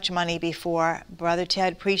this much money before. Brother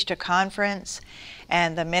Ted preached a conference,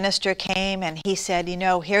 and the minister came and he said,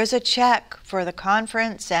 here's a check for the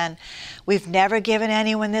conference, and we've never given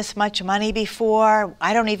anyone this much money before.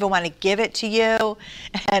 I don't even want to give it to you.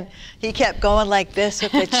 And he kept going like this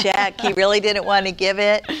with the check. He really didn't want to give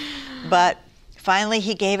it. But finally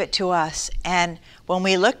he gave it to us. And when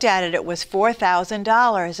we looked at it, it was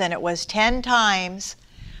 $4,000, and it was 10 times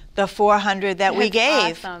the $400 that we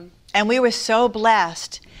gave. Awesome. And we were so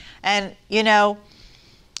blessed. And,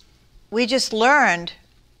 we just learned.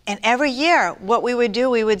 And every year, what we would do,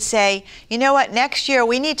 we would say, you know what, next year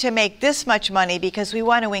we need to make this much money because we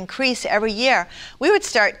want to increase every year. We would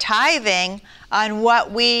start tithing on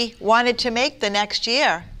what we wanted to make the next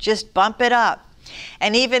year, just bump it up.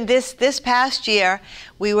 And even this past year,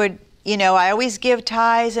 we would, I always give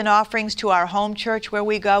tithes and offerings to our home church where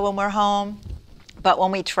we go when we're home. But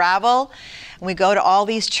when we travel, and we go to all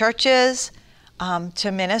these churches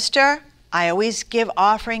to minister, I always give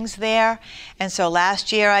offerings there. And so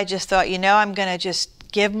last year I just thought, I'm going to just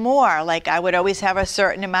give more. Like I would always have a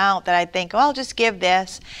certain amount that I'd think, I'll just give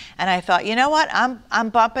this. And I thought, you know what, I'm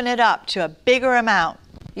bumping it up to a bigger amount.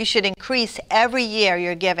 You should increase every year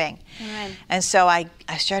you're giving. Amen. And so I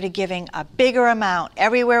started giving a bigger amount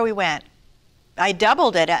everywhere we went. I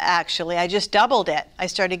doubled it, actually. I just doubled it. I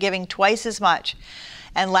started giving twice as much.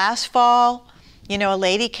 And last fall, a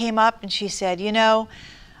lady came up and she said,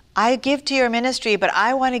 I give to your ministry, but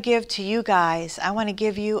I want to give to you guys. I want to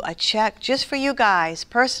give you a check just for you guys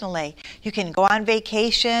personally. You can go on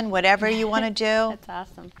vacation, whatever you want to do. That's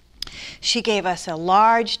awesome. She gave us a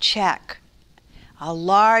large check,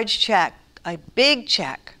 a big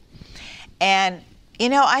check. And,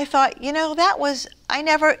 I thought, I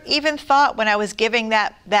never even thought when I was giving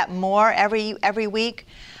that more every week,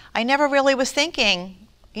 I never really was thinking,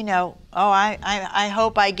 I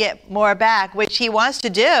hope I get more back, which he wants to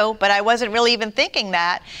do, but I wasn't really even thinking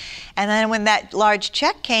that. And then when that large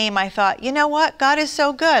check came, I thought, you know what? God is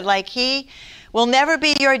so good. Like He will never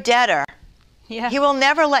be your debtor. Yeah. He will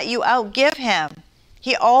never let you outgive Him.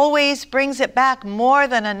 He always brings it back more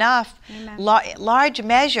than enough, large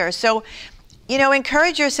measure. So,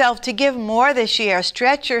 encourage yourself to give more this year.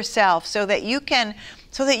 Stretch yourself so that you can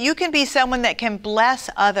be someone that can bless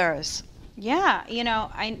others. Yeah,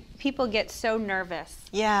 people get so nervous.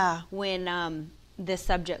 Yeah. When this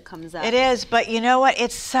subject comes up. It is, but you know what?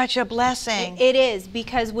 It's such a blessing. It is,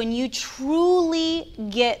 because when you truly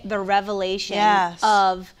get the revelation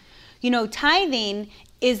of, tithing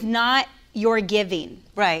is not your giving.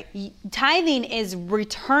 Right. Tithing is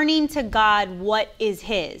returning to God what is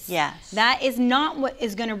His. Yes. That is not what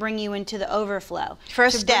is going to bring you into the overflow.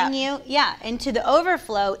 First step. Bring you, into the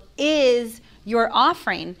overflow is your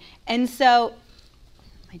offering. And so,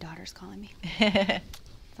 my daughter's calling me.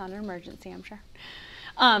 It's not an emergency, I'm sure.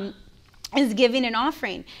 Is giving an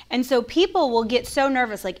offering. And so people will get so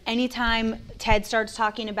nervous, like anytime Ted starts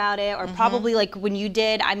talking about it, or probably like when you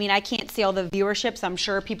did, I can't see all the viewership, so I'm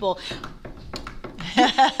sure people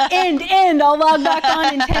end, I'll log back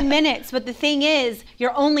on in 10 minutes. But the thing is,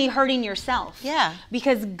 you're only hurting yourself. Yeah.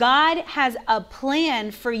 Because God has a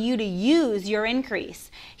plan for you to use your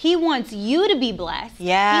increase. He wants you to be blessed.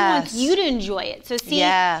 Yes. He wants you to enjoy it. So see,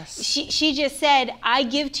 yes. she just said, I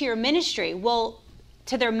give to your ministry. Well,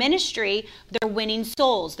 to their ministry, they're winning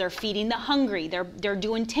souls. They're feeding the hungry. They're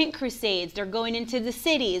doing tent crusades. They're going into the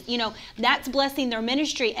cities. You know, that's blessing their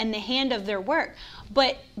ministry and the hand of their work.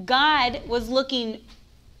 But God was looking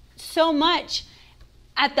so much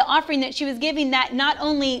at the offering that she was giving that not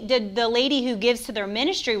only did the lady who gives to their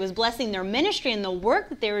ministry was blessing their ministry and the work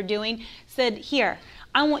that they were doing, said, here,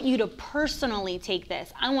 I want you to personally take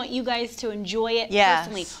this. I want you guys to enjoy it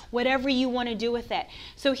personally, whatever you want to do with it.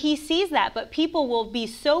 So he sees that, but people will be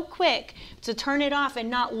so quick to turn it off and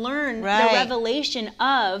not learn the revelation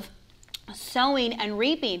of sowing and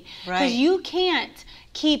reaping. Because you can't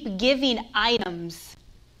keep giving items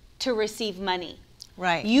to receive money.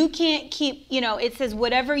 Right. You can't keep, it says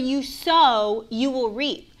whatever you sow, you will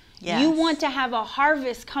reap. Yes. You want to have a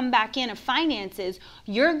harvest come back in of finances,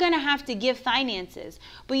 you're going to have to give finances.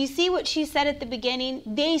 But you see what she said at the beginning?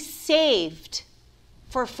 They saved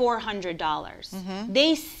for $400. Mm-hmm.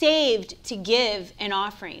 They saved to give an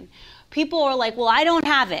offering. People are like, well, I don't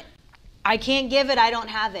have it. I can't give it. I don't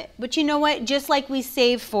have it. But you know what? Just like we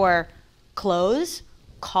save for clothes,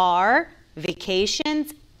 car,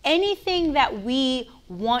 vacations, anything that we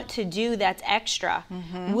want to do that's extra,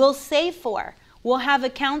 we'll save for. We'll have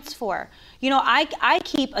accounts for. I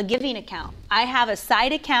keep a giving account. I have a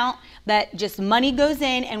side account that just money goes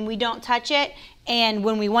in and we don't touch it. And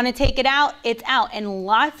when we want to take it out, it's out. And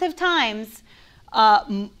lots of times,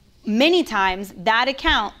 many times, that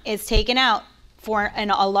account is taken out for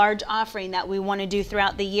a large offering that we want to do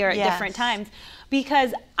throughout the year at different times.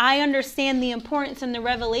 Because I understand the importance and the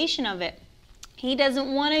revelation of it. He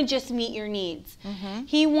doesn't want to just meet your needs. Mm-hmm.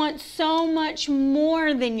 He wants so much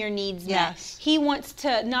more than your needs met. He wants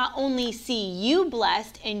to not only see you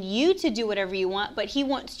blessed and you to do whatever you want, but he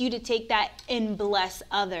wants you to take that and bless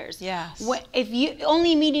others. Yes. If you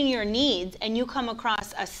only meeting your needs and you come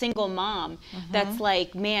across a single mom that's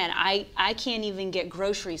like, man, I can't even get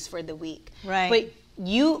groceries for the week. Right. But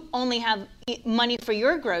you only have money for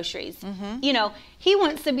your groceries. Mm-hmm. He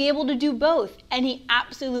wants to be able to do both, and he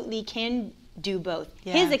absolutely can do both.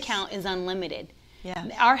 Yes. His account is unlimited.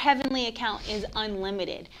 Yes. Our heavenly account is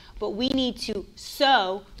unlimited, but we need to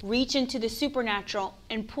reach into the supernatural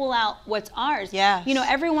and pull out what's ours. Yes.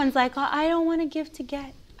 Everyone's like, oh, I don't want to give to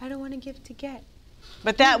get. I don't want to give to get.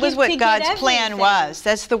 But that was what God's plan was.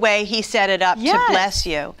 That's the way he set it up to bless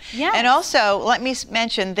you. Yes. And also, let me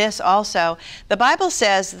mention this also. The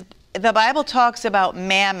Bible talks about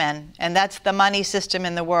mammon, and that's the money system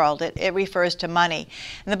in the world. It refers to money.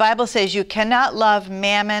 And the Bible says you cannot love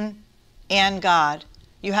mammon and God.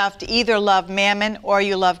 You have to either love mammon or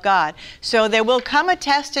you love God. So there will come a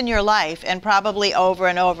test in your life, and probably over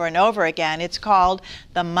and over and over again. It's called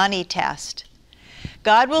the money test.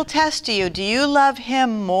 God will test you. Do you love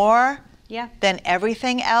him more than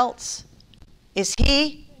everything else? Is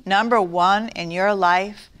he number one in your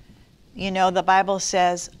life? The Bible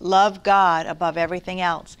says, love God above everything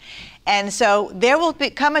else. And so there will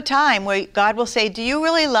come a time where God will say, do you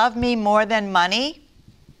really love me more than money?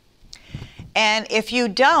 And if you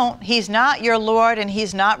don't, he's not your Lord and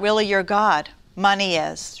he's not really your God. Money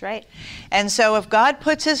is. That's right. And so if God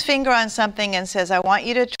puts his finger on something and says, I want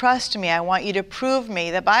you to trust me, I want you to prove me.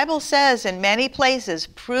 The Bible says in many places,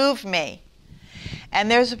 prove me. And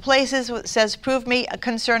there's places that says, prove me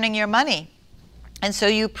concerning your money. And so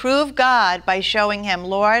you prove God by showing him,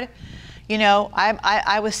 Lord,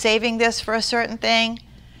 I was saving this for a certain thing.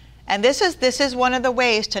 And this is one of the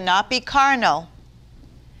ways to not be carnal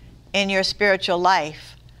in your spiritual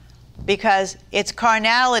life. Because it's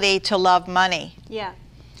carnality to love money. Yeah.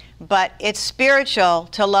 But it's spiritual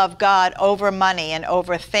to love God over money and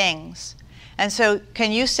over things. And so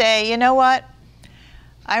can you say, you know what?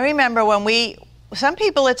 I remember some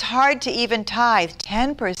people, it's hard to even tithe.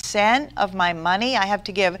 10% of my money, I have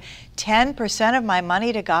to give 10% of my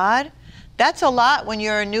money to God. That's a lot when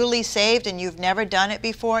you're newly saved and you've never done it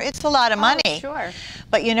before. It's a lot of money. Oh, sure.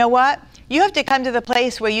 But you know what? You have to come to the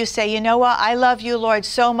place where you say, you know what? I love you, Lord,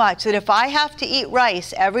 so much that if I have to eat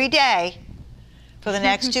rice every day for the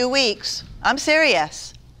next 2 weeks, I'm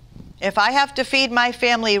serious. If I have to feed my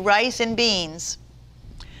family rice and beans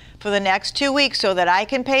for the next 2 weeks so that I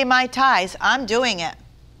can pay my tithes, I'm doing it.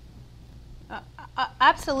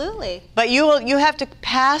 Absolutely. But you have to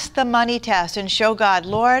pass the money test and show God,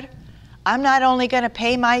 Lord, I'm not only going to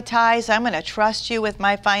pay my tithes, I'm going to trust you with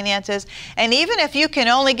my finances. And even if you can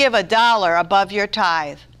only give $1 above your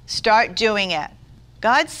tithe, start doing it.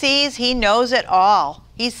 God sees, He knows it all.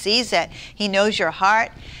 He sees it. He knows your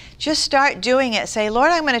heart. Just start doing it. Say,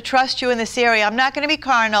 Lord, I'm going to trust you in this area. I'm not going to be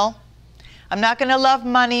carnal. I'm not going to love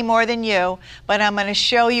money more than you, but I'm going to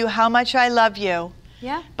show you how much I love you.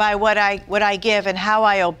 Yeah. By what I give and how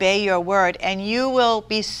I obey your word. And you will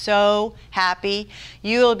be so happy.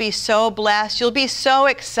 You will be so blessed. You'll be so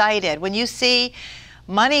excited when you see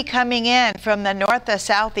money coming in from the north, the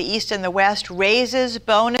south, the east, and the west, raises,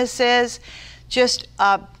 bonuses, just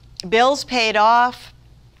bills paid off.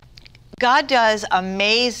 God does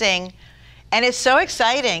amazing. And it's so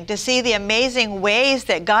exciting to see the amazing ways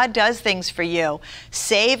that God does things for you.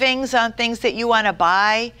 Savings on things that you want to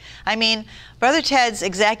buy. I mean, Brother Ted's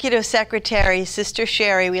executive secretary, Sister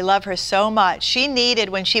Sherry, we love her so much. She needed,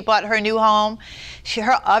 when she bought her new home,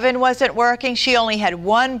 her oven wasn't working. She only had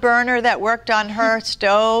one burner that worked on her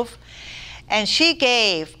stove. And she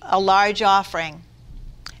gave a large offering.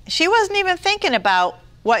 She wasn't even thinking about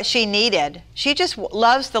what she needed. She just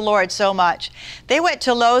loves the Lord so much. They went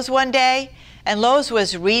to Lowe's one day, and Lowe's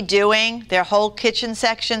was redoing their whole kitchen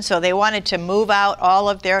section, so they wanted to move out all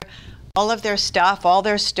of their stuff, all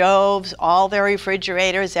their stoves, all their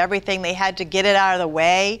refrigerators, everything. They had to get it out of the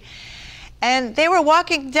way. And they were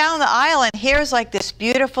walking down the aisle, and here's like this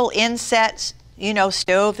beautiful inset,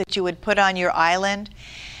 stove that you would put on your island.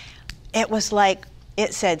 It was like,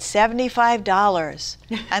 it said $75.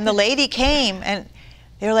 And the lady came, and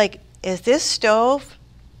they were like, is this stove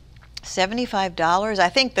 $75? I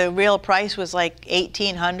think the real price was like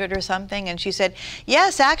 $1,800 or something. And she said,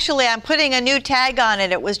 yes, actually, I'm putting a new tag on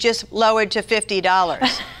it. It was just lowered to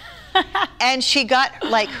 $50. And she got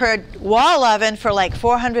like her wall oven for like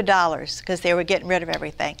 $400 because they were getting rid of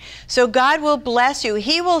everything. So God will bless you.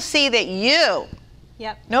 He will see that you,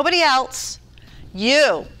 nobody else,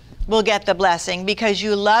 you will get the blessing because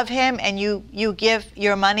you love Him and you give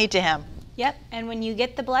your money to Him. Yep. And when you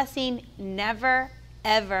get the blessing, never,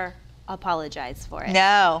 ever apologize for it.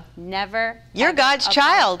 No. Never. You're God's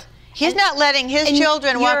child. He's not letting His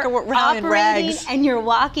children walk around in rags. And you're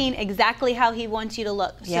walking exactly how He wants you to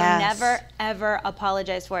look. So never, ever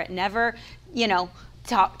apologize for it. Never,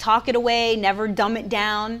 talk it away. Never dumb it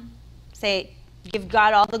down. Say, give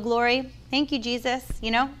God all the glory. Thank you, Jesus.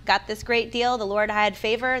 Got this great deal. The Lord had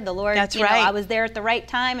favor. The Lord, That's right. I was there at the right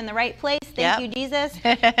time in the right place. Thank you, Jesus.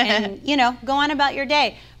 And, go on about your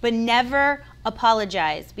day. But never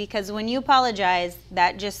apologize, because when you apologize,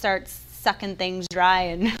 that just starts sucking things dry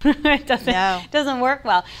and it doesn't work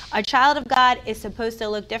well. A child of God is supposed to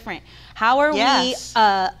look different. How are we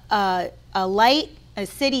a light, a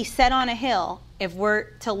city set on a hill, if we're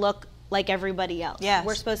to look like everybody else? Yes.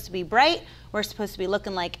 We're supposed to be bright. We're supposed to be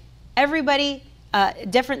looking like everybody,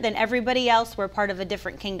 different than everybody else. We're part of a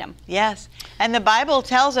different kingdom. Yes. And the Bible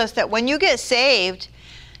tells us that when you get saved,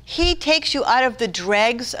 He takes you out of the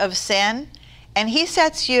dregs of sin and He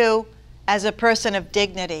sets you as a person of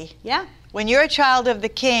dignity. Yeah. When you're a child of the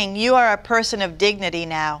King, you are a person of dignity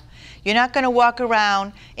now. You're not going to walk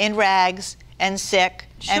around in rags and sick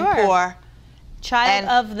and poor. Child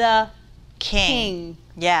of the King.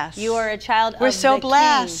 Yes. You are a child of the King. We're so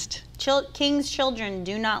blessed. King's children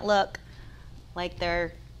do not look like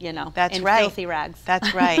they're, That's in right. filthy rags.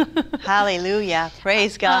 That's right. Hallelujah.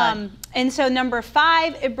 Praise God. And so number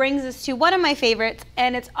 5, it brings us to one of my favorites,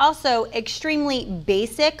 and it's also extremely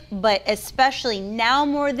basic, but especially now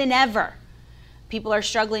more than ever, people are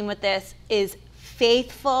struggling with this, is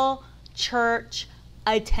faithful church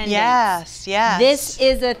attendance. Yes, yes. This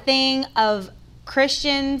is a thing of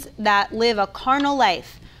Christians that live a carnal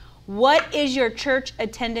life. What is your church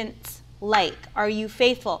attendance like? Are you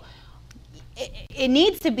faithful? It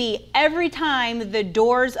needs to be every time the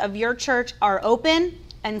doors of your church are open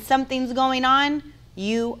and something's going on,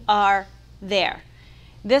 you are there.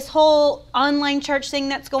 This whole online church thing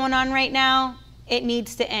that's going on right now, it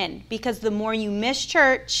needs to end, because the more you miss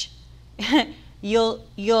church, you'll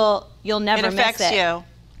never miss it. It affects you.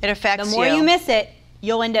 It affects you. The more you miss it,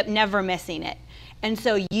 you'll end up never missing it. And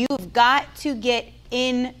so you've got to get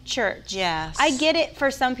in church. Yes. I get it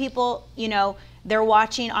for some people, they're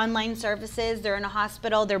watching online services, they're in a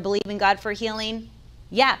hospital, they're believing God for healing.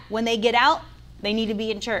 Yeah, when they get out, they need to be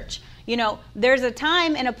in church. There's a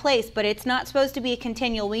time and a place, but it's not supposed to be a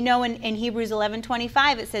continual. We know in Hebrews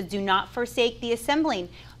 11:25, it says, do not forsake the assembling.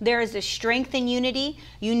 There is a strength in unity.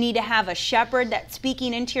 You need to have a shepherd that's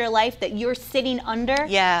speaking into your life that you're sitting under.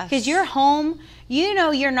 Yes. Because you're home,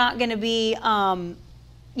 you're not going to be,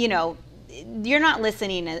 you're not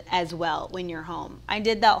listening as well when you're home. I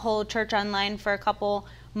did that whole church online for a couple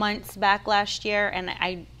months back last year,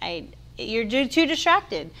 and you're too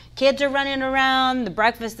distracted. Kids are running around, the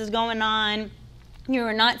breakfast is going on.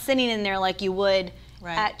 You're not sitting in there like you would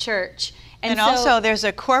at church. And so, also there's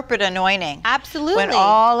a corporate anointing. Absolutely. When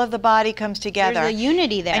all of the body comes together. There's a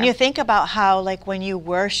unity there. And you think about how, like, when you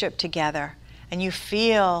worship together and you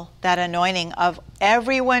feel that anointing of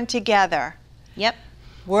everyone together. Yep.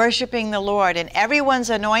 Worshiping the Lord, and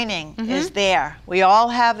everyone's anointing is there. We all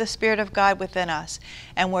have the Spirit of God within us,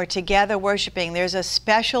 and we're together worshiping. There's a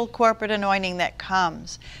special corporate anointing that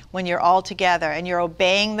comes when you're all together and you're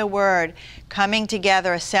obeying the Word, coming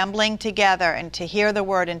together, assembling together, and to hear the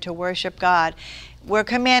Word and to worship God. We're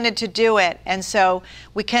commanded to do it, and so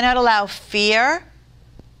we cannot allow fear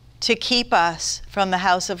to keep us from the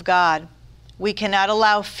house of God. We cannot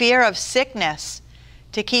allow fear of sickness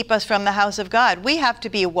to keep us from the house of God. We have to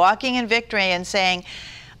be walking in victory and saying,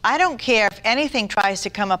 I don't care if anything tries to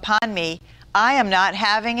come upon me. I am not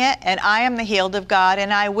having it, and I am the healed of God,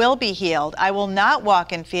 and I will be healed. I will not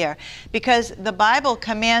walk in fear, because the Bible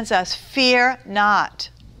commands us, fear not.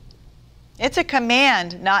 It's a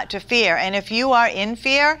command not to fear, and if you are in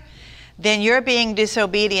fear, then you're being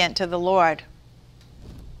disobedient to the Lord.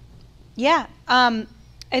 Yeah, and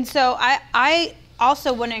so I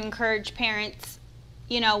also want to encourage parents,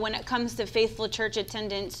 you know, when it comes to faithful church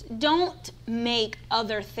attendance, don't make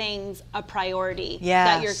other things a priority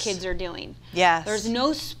that your kids are doing. Yes. There's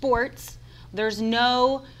no sports. There's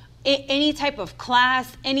no any type of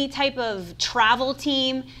class, any type of travel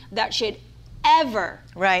team that should ever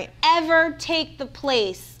take the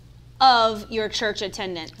place of your church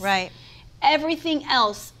attendance. Right. Everything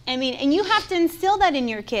else, I mean, and you have to instill that in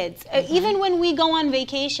your kids. Even when we go on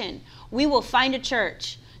vacation, we will find a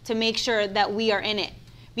church to make sure that we are in it.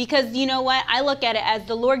 Because you know what? I look at it as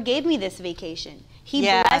the Lord gave me this vacation. He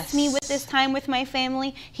blessed me with this time with my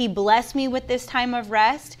family. He blessed me with this time of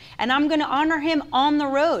rest. And I'm going to honor him on the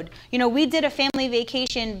road. You know, we did a family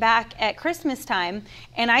vacation back at Christmas time.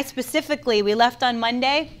 And we left on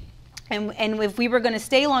Monday. And if we were going to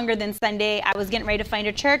stay longer than Sunday, I was getting ready to find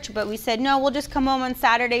a church. But we said, no, we'll just come home on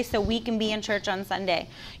Saturday so we can be in church on Sunday.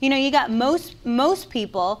 You know, you got most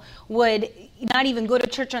people would not even go to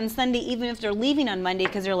church on Sunday, even if they're leaving on Monday,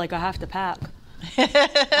 because they're like, I have to pack.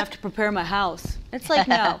 I have to prepare my house. It's like,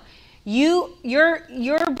 no. Your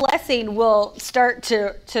blessing will start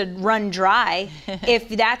to run dry if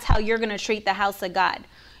that's how you're going to treat the house of God.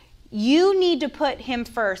 You need to put him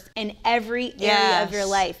first in every area of your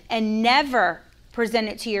life, and never present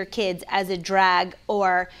it to your kids as a drag,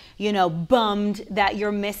 or, you know, bummed that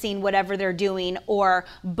you're missing whatever they're doing, or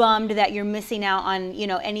bummed that you're missing out on, you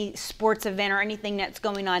know, any sports event or anything that's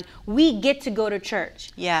going on. We get to go to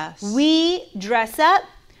church. Yes. We dress up,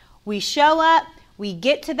 we show up, we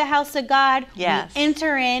get to the house of God, we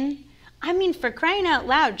enter in. I mean, for crying out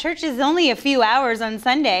loud, church is only a few hours on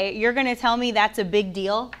Sunday. You're going to tell me that's a big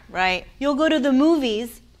deal? Right. You'll go to the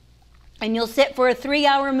movies and you'll sit for a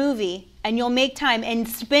 3-hour movie and you'll make time and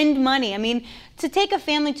spend money. I mean, to take a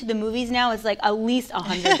family to the movies now is like at least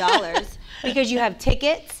 $100 because you have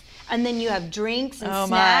tickets and then you have drinks and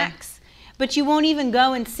snacks. But you won't even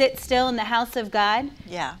go and sit still in the house of God.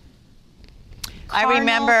 Yeah. I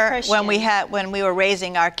remember when we were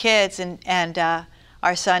raising our kids, and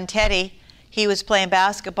our son Teddy, he was playing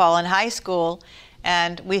basketball in high school,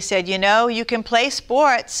 and we said, you know, you can play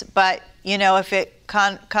sports, but you know, if it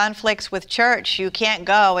conflicts with church, you can't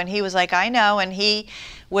go. And he was like, I know. And he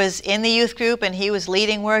was in the youth group, and he was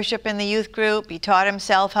leading worship in the youth group. He taught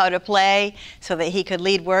himself how to play so that he could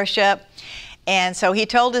lead worship. And so he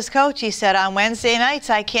told his coach, he said, on Wednesday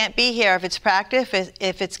nights, I can't be here. If it's practice,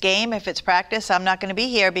 if it's game, if it's practice, I'm not going to be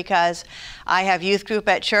here because I have youth group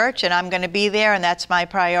at church and I'm going to be there, and that's my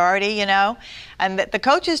priority, you know. And the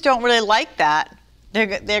coaches don't really like that.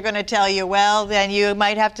 They're going to tell you, well, then you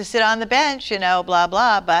might have to sit on the bench, you know, blah,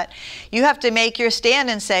 blah. But you have to make your stand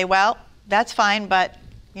and say, well, that's fine, but,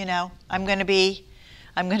 you know, I'm going to be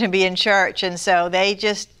in church. And so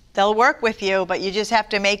they'll work with you, but you just have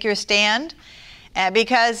to make your stand.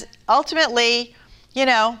 Because ultimately, you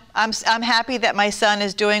know, I'm happy that my son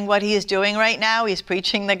is doing what he is doing right now. He's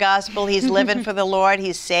preaching the gospel. He's living for the Lord.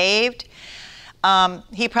 He's saved.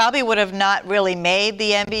 He probably would have not really made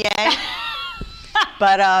the NBA.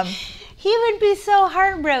 But he would be so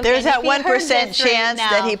heartbroken. There's that 1% chance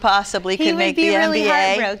that he possibly could make the NBA. He would be really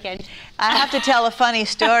heartbroken. I have to tell a funny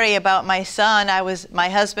story about my son. My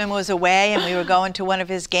husband was away, and we were going to one of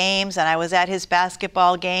his games, and I was at his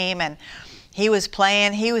basketball game, and he was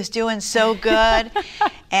playing. He was doing so good,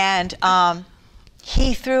 and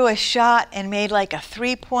he threw a shot and made like a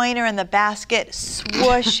 3-pointer in the basket.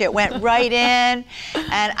 Swoosh, it went right in.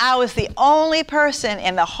 And I was the only person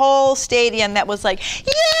in the whole stadium that was like,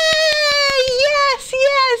 yay, yes,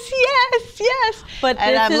 yes, yes, yes. But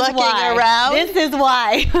and I'm looking around. This is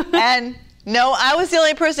why. And No, I was the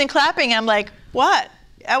only person clapping. I'm like, what?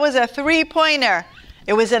 That was a 3-pointer.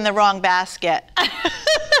 It was in the wrong basket.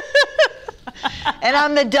 And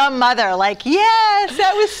I'm the dumb mother, like, yes,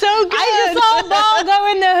 that was so good. I just saw a ball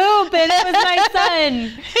go in the hoop, and it was my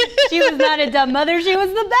son. She was not a dumb mother. She was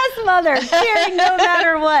the best mother, cheering no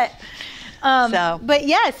matter what. But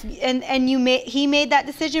yes, and he made that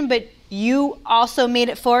decision, but you also made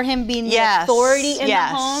it for him, being the authority in the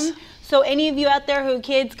home. So any of you out there who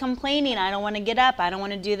kids complaining, I don't want to get up, I don't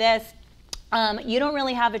want to do this, you don't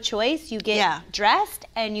really have a choice. You get dressed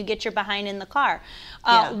and you get your behind in the car.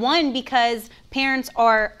 One, because parents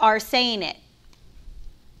are saying it.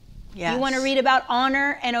 Yes. You want to read about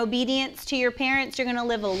honor and obedience to your parents, you're going to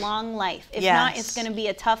live a long life. If not, it's going to be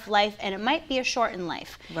a tough life, and it might be a shortened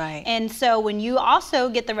life. Right. And so when you also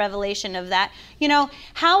get the revelation of that,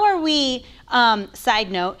 how are we,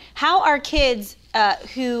 side note, how are kids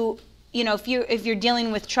who, if you're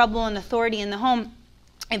dealing with trouble and authority in the home,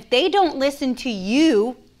 if they don't listen to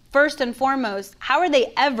you, first and foremost, how are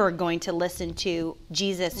they ever going to listen to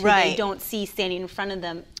Jesus, who they don't see standing in front of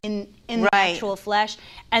them in the actual flesh,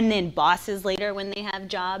 and then bosses later when they have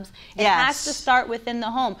jobs? It has to start within the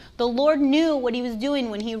home. The Lord knew what he was doing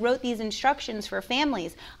when he wrote these instructions for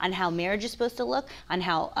families on how marriage is supposed to look, on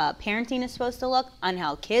how parenting is supposed to look, on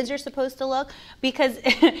how kids are supposed to look, because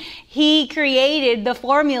he created the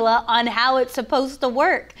formula on how it's supposed to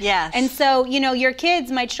work. Yes. And so, your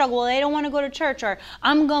kids might struggle. Well, they don't want to go to church, or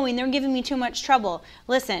I'm going, they're giving me too much trouble.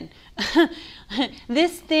 Listen,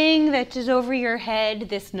 this thing that is over your head,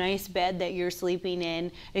 this nice bed that you're sleeping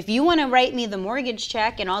in, if you want to write me the mortgage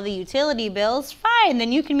check and all the utility bills, fine,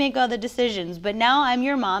 then you can make all the decisions. But now I'm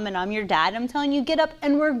your mom and I'm your dad. I'm telling you, get up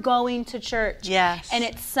and we're going to church. Yes. And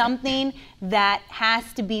it's something that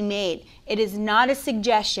has to be made. It is not a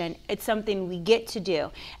suggestion. It's something we get to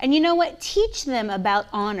do. And you know what? Teach them about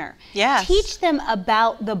honor. Yes. Teach them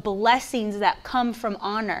about the blessings that come from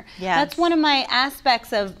honor. Yes. That's one of my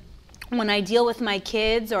aspects of when I deal with my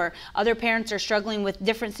kids, or other parents are struggling with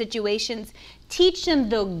different situations. Teach them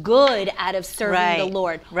the good out of serving the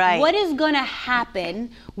Lord. Right. What is going to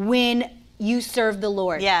happen when you serve the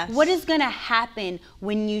Lord? Yes. What is going to happen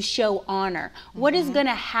when you show honor? What is going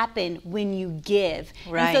to happen when you give?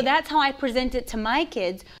 Right. And so that's how I present it to my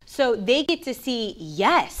kids, so they get to see,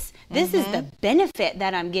 yes, this is the benefit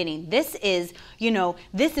that I'm getting. This is,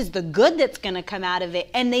 this is the good that's going to come out of it.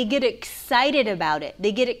 And they get excited about it.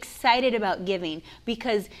 They get excited about giving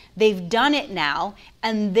because they've done it now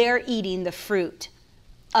and they're eating the fruit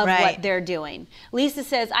of what they're doing. Lisa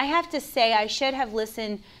says, I have to say, I should have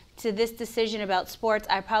listened to this decision about sports.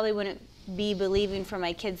 I probably wouldn't be believing for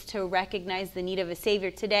my kids to recognize the need of a Savior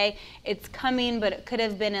today. It's coming, but it could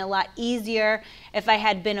have been a lot easier if I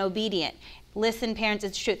had been obedient. Listen, parents,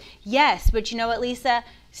 it's true. Yes, but you know what, Lisa?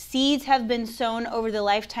 Seeds have been sown over the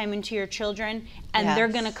lifetime into your children, and they're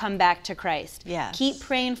going to come back to Christ. Yes. Keep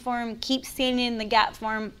praying for them. Keep standing in the gap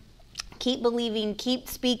for them. Keep believing. Keep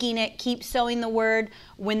speaking it. Keep sowing the word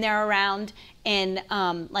when they're around. And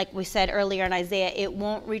like we said earlier in Isaiah, it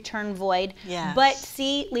won't return void. Yes. But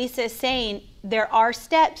see, Lisa is saying there are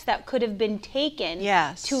steps that could have been taken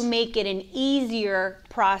to make it an easier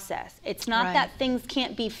process. It's not that things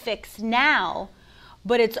can't be fixed now,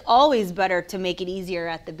 but it's always better to make it easier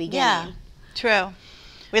at the beginning. Yeah, true.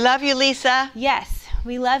 We love you, Lisa. Yes,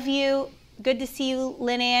 we love you. Good to see you,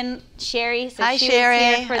 Lynn Ann, Sherry. So hi, Sherry.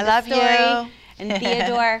 Was here for I love you. And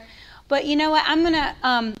Theodore. But you know what? I'm going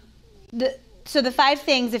to... So the 5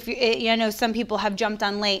 things, I know some people have jumped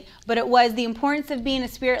on late, but it was the importance of being a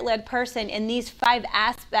Spirit-led person, and these 5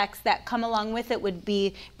 aspects that come along with it would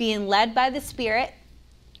be being led by the Spirit,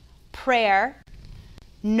 prayer,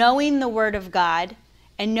 knowing the Word of God,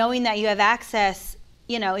 and knowing that you have access.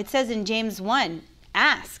 It says in James 1,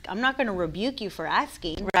 ask. I'm not going to rebuke you for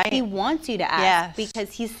asking. Right. He wants you to ask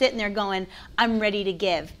because he's sitting there going, I'm ready to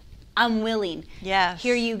give. I'm willing. Yes.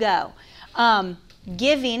 Here you go.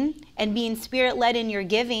 Giving and being Spirit-led in your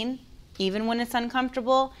giving, even when it's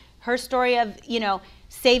uncomfortable. Her story of,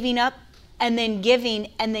 saving up and then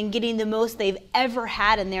giving and then getting the most they've ever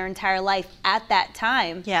had in their entire life at that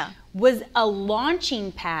time was a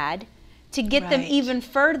launching pad to get them even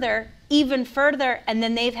further. And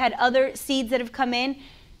then they've had other seeds that have come in.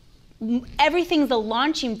 Everything's a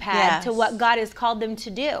launching pad to what God has called them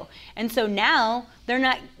to do. And so now they're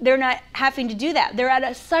not having to do that. They're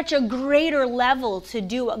at such a greater level to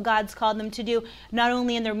do what God's called them to do, not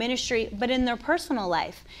only in their ministry, but in their personal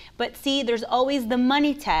life. But see, there's always the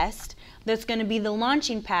money test that's going to be the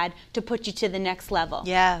launching pad to put you to the next level.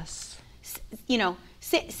 Yes.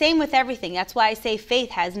 Same with everything. That's why I say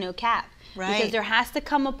faith has no cap. Right. Because there has to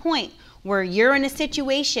come a point where you're in a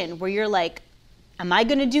situation where you're like, am I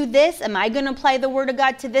going to do this? Am I going to apply the word of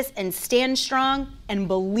God to this and stand strong and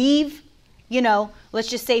believe, let's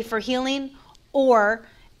just say for healing? Or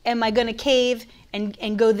am I going to cave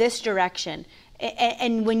and go this direction?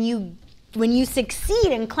 And when you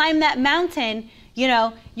succeed and climb that mountain,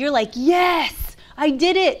 you're like, yes, I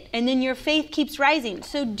did it. And then your faith keeps rising.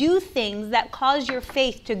 So do things that cause your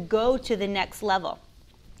faith to go to the next level.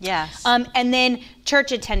 Yes. And then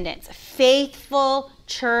church attendance, faithful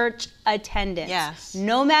church attendance. Yes.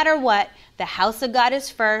 No matter what, the house of God is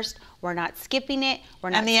first. We're not skipping it. We're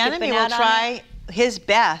not skipping out on it. And the enemy will try his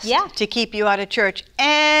best to keep you out of church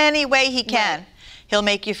any way he can. Right. He'll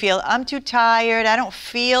make you feel, I'm too tired, I don't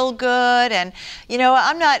feel good, and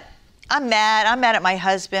I'm mad at my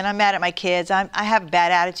husband, I'm mad at my kids, I have a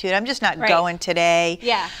bad attitude, I'm just not going today.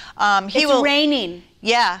 Yeah. It's raining.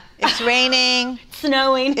 Yeah, it's raining.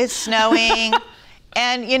 Snowing. It's snowing.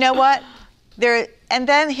 And you know what? And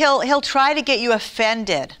then he'll try to get you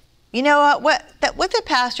offended. You know what the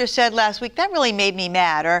pastor said last week, that really made me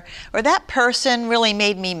mad, or that person really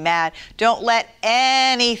made me mad. Don't let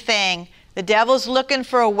anything, the devil's looking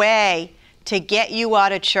for a way to get you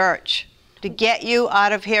out of church, to get you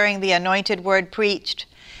out of hearing the anointed word preached.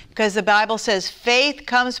 Because the Bible says faith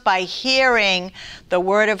comes by hearing the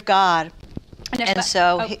word of God.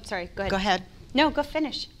 Sorry, go ahead. Go ahead. No, go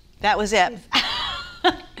finish. That was it.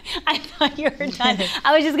 I thought you were done.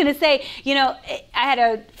 I was just going to say, I had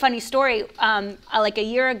a funny story. Like a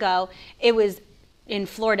year ago, it was in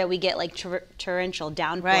Florida, we get like torrential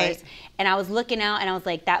downpours. Right. And I was looking out and I was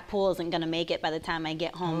like, that pool isn't going to make it by the time I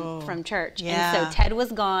get home from church. Yeah. And so Ted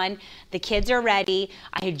was gone. The kids are ready.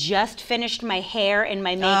 I had just finished my hair and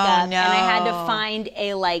my makeup. Oh, no. And I had to find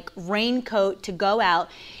a raincoat to go out.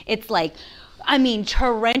 It's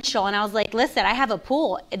torrential. And I was like, listen, I have a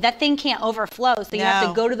pool. That thing can't overflow. So you have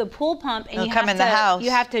to go to the pool pump and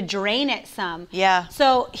you have to drain it some. Yeah.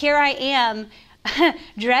 So here I am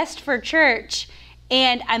dressed for church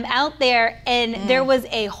and I'm out there and there was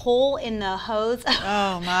a hole in the hose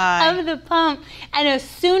of the pump. And as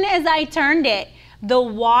soon as I turned it, the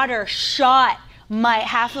water shot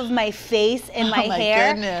half of my face and my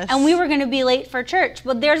hair. Goodness. And we were going to be late for church.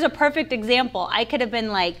 But there's a perfect example. I could have been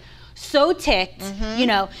like, so ticked,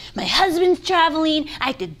 my husband's traveling, I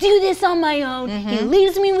have to do this on my own, he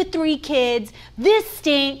leaves me with 3 kids, this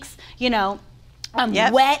stinks, I'm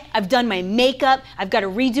wet, I've done my makeup, I've got to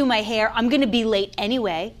redo my hair, I'm going to be late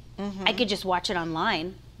anyway, I could just watch it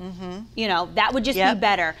online. That would just be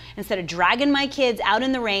better. Instead of dragging my kids out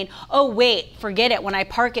in the rain, oh wait, forget it, when I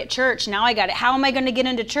park at church, now I got it, how am I going to get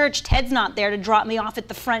into church? Ted's not there to drop me off at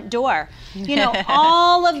the front door.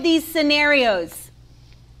 All of these scenarios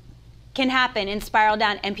can happen and spiral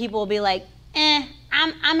down, and people will be like,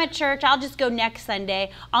 I'm at church, I'll just go next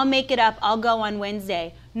Sunday, I'll make it up, I'll go on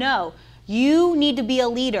Wednesday. No, you need to be a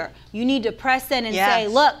leader. You need to press in and say,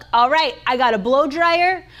 look, all right, I got a blow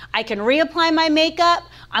dryer, I can reapply my makeup,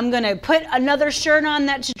 I'm gonna put another shirt on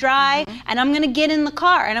that's dry, and I'm gonna get in the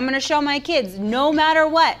car, and I'm gonna show my kids, no matter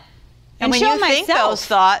what. And when you think those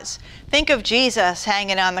thoughts, think of Jesus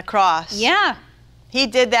hanging on the cross. Yeah. He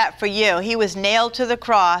did that for you. He was nailed to the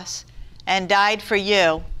cross and died for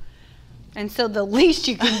you. And so the least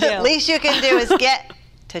you can do. The least you can do is get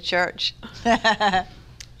to church.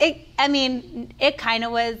 It kind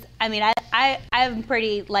of was, I'm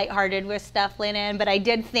pretty lighthearted with stuff, Lynn, but I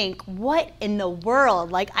did think, what in the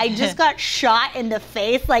world? Like, I just got shot in the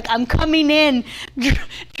face, like I'm coming in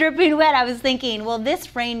dripping wet. I was thinking, well,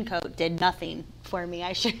 this raincoat did nothing for me.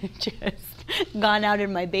 I should have just gone out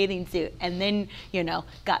in my bathing suit and then,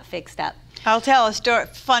 got fixed up. I'll tell a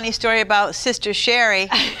funny story about Sister Sherry,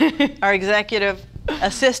 our executive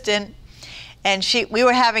assistant. And we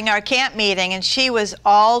were having our camp meeting, and she was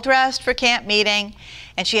all dressed for camp meeting,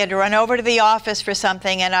 and she had to run over to the office for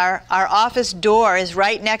something, and our office door is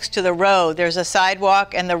right next to the road. There's a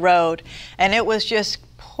sidewalk and the road, and it was just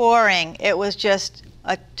pouring. It was just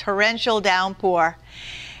a torrential downpour.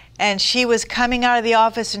 And she was coming out of the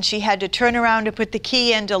office, and she had to turn around to put the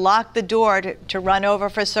key in to lock the door to run over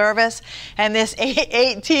for service. And this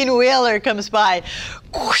 18-wheeler comes by,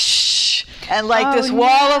 whoosh, and this wall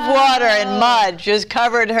of water and mud just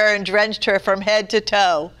covered her and drenched her from head to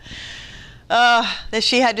toe. That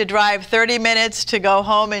she had to drive 30 minutes to go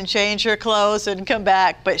home and change her clothes and come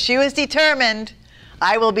back. But she was determined,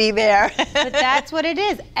 I will be there. But that's what it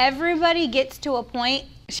is. Everybody gets to a point.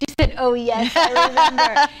 She said, oh yes, I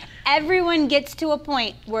remember. Everyone gets to a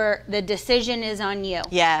point where the decision is on you.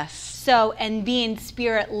 Yes. So, and being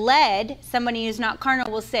spirit-led, somebody who's not carnal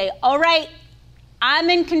will say, all right, I'm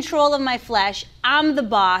in control of my flesh. I'm the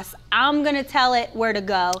boss. I'm going to tell it where to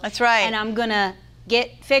go. That's right. And I'm going to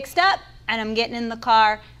get fixed up, and I'm getting in the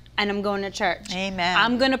car, and I'm going to church. Amen.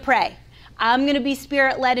 I'm going to pray. I'm going to be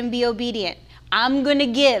Spirit-led and be obedient. I'm going to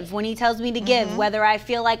give when he tells me to give, whether I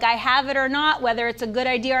feel like I have it or not, whether it's a good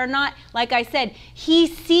idea or not. Like I said, he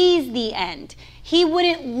sees the end. He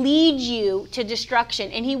wouldn't lead you to destruction,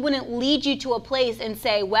 and he wouldn't lead you to a place and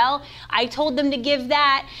say, well, I told them to give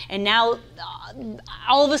that, and now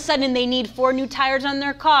all of a sudden they need 4 new tires on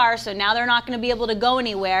their car, so now they're not going to be able to go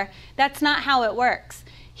anywhere. That's not how it works.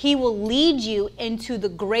 He will lead you into the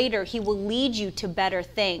greater. He will lead you to better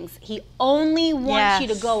things. He only wants you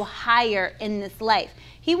to go higher in this life.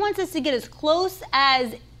 He wants us to get as close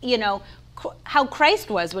as, how Christ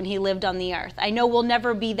was when he lived on the earth. I know we'll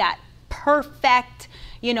never be that perfect,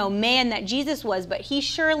 man that Jesus was, but he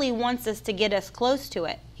surely wants us to get us close to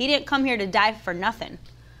it. He didn't come here to die for nothing.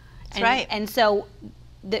 That's right. And so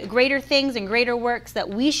the greater things and greater works that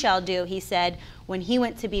we shall do, he said, when he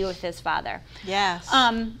went to be with his Father. Yes.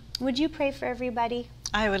 Would you pray for everybody?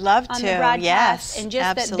 I would love to. On the broadcast, yes, and just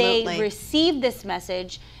absolutely. that they receive this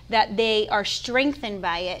message, that they are strengthened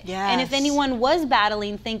by it. Yes. And if anyone was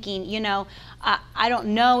battling, thinking, I don't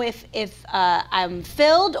know if I'm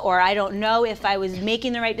filled, or I don't know if I was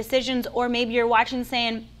making the right decisions, or maybe you're watching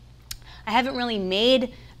saying, I haven't really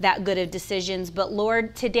made that good of decisions, but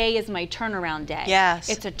Lord, today is my turnaround day. Yes.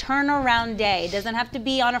 It's a turnaround day. It doesn't have to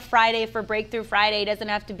be on a Friday for Breakthrough Friday. It doesn't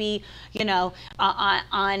have to be,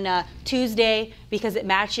 on Tuesday because it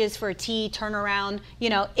matches for a tea turnaround.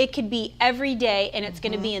 It could be every day, and it's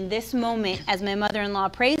going to be in this moment, as my mother-in-law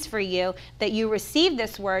prays for you, that you receive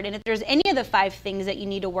this word. And if there's any of the 5 things that you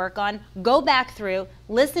need to work on, go back through,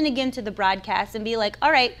 listen again to the broadcast, and be like,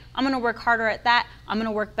 all right, I'm going to work harder at that. I'm going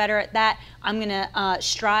to work better at that. I'm going to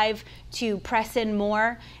strive to press in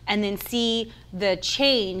more, and then see the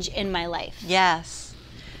change in my life. Yes.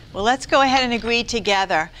 Well, let's go ahead and agree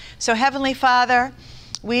together. So, Heavenly Father,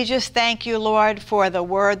 we just thank you, Lord, for the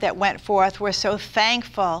word that went forth. We're so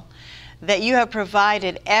thankful that you have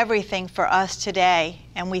provided everything for us today.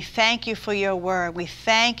 And we thank you for your word. We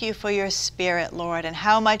thank you for your Spirit, Lord, and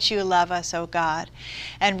how much you love us, oh God.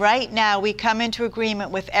 And right now we come into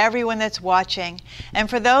agreement with everyone that's watching. And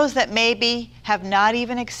for those that maybe have not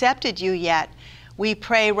even accepted you yet, we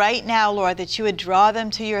pray right now, Lord, that you would draw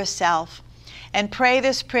them to yourself. And pray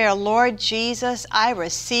this prayer, Lord Jesus, I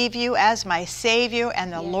receive you as my Savior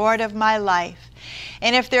and the Lord of my life.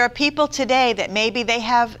 And if there are people today that maybe they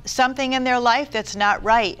have something in their life that's not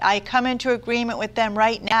right, I come into agreement with them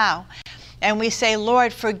right now. And we say,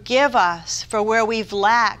 Lord, forgive us for where we've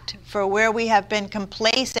lacked, for where we have been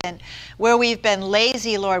complacent, where we've been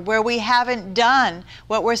lazy, Lord, where we haven't done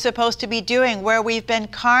what we're supposed to be doing, where we've been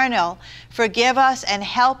carnal. Forgive us and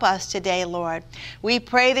help us today, Lord. We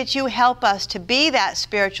pray that you help us to be that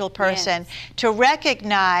spiritual person, to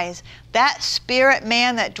recognize that spirit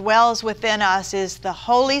man that dwells within us is the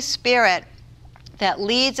Holy Spirit that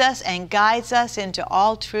leads us and guides us into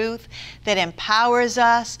all truth, that empowers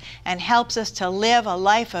us and helps us to live a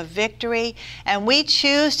life of victory. And we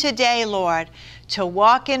choose today, Lord, to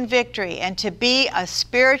walk in victory and to be a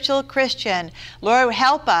spiritual Christian. Lord,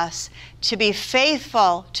 help us to be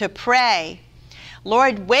faithful to pray.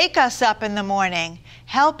 Lord, wake us up in the morning.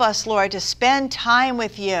 Help us, Lord, to spend time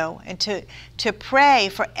with you and to pray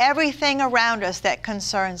for everything around us that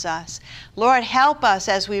concerns us. Lord, help us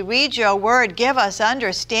as we read your word. Give us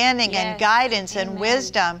understanding and guidance and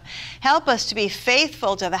wisdom. Help us to be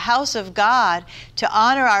faithful to the house of God, to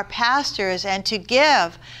honor our pastors, and to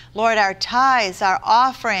give, Lord, our tithes, our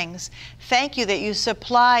offerings. Thank you that you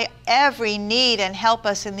supply every need and help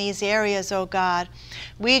us in these areas, oh God.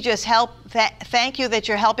 We just thank you that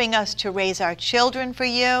you're helping us to raise our children for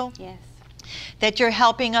you. Yes. That you're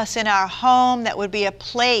helping us in our home, that would be a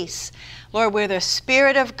place, Lord, where the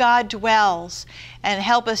Spirit of God dwells. And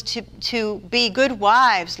help us to be good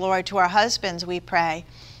wives, Lord, to our husbands, we pray.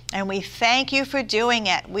 And we thank you for doing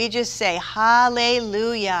it. We just say,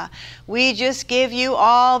 hallelujah. We just give you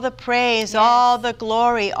all the praise, all the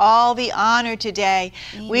glory, all the honor today.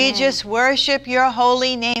 Amen. We just worship your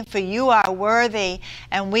holy name, for you are worthy.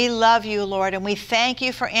 And we love you, Lord. And we thank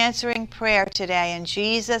you for answering prayer today. In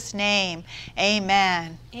Jesus' name,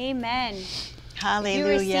 amen. Amen. Hallelujah. You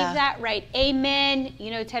receive that right. Amen.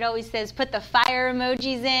 Ted always says, put the fire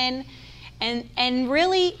emojis in. And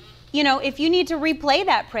really, if you need to replay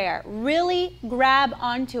that prayer, really grab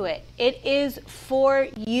onto it. It is for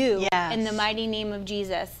you in the mighty name of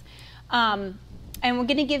Jesus. And we're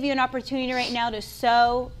going to give you an opportunity right now to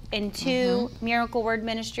sow into Miracle Word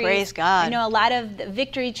Ministries. Praise God. I know a lot of the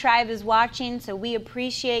Victory Tribe is watching, so we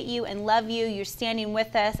appreciate you and love you. You're standing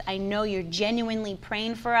with us. I know you're genuinely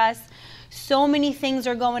praying for us. So many things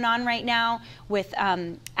are going on right now with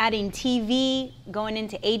adding TV, going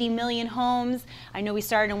into 80 million homes. I know we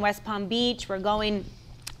started in West Palm Beach. We're going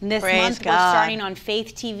this Praise month. God. We're starting on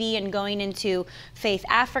Faith TV and going into Faith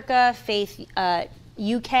Africa, Faith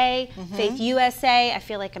UK, Faith USA. I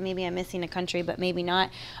feel like maybe I'm missing a country, but maybe not.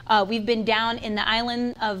 We've been down in the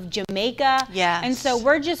island of Jamaica. Yes. And so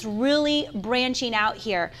we're just really branching out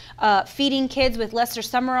here. Feeding kids with Lester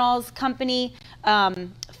Summerall's company,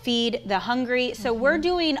 Feed the Hungry. So we're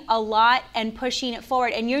doing a lot and pushing it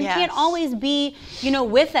forward. And you can't always be,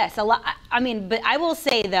 with us a lot. I mean, but I will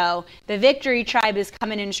say though, the Victory Tribe is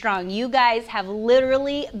coming in strong. You guys have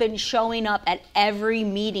literally been showing up at every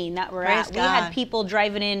meeting that we're Praise at. God. We had people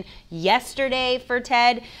driving in yesterday for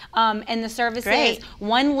TED and the services. Great.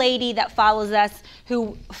 One lady that follows us,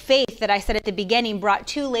 who Faith, that I said at the beginning, brought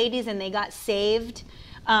 2 ladies and they got saved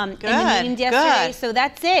in the meetings yesterday. Good. So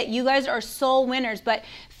that's it. You guys are soul winners. But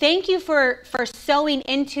thank you for sowing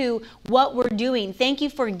into what we're doing. Thank you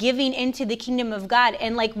for giving into the kingdom of God.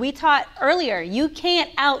 And like we taught earlier, you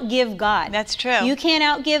can't outgive God. That's true. You can't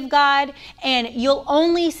outgive God, and you'll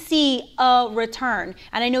only see a return.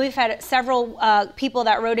 And I know we've had several people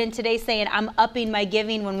that wrote in today saying, I'm upping my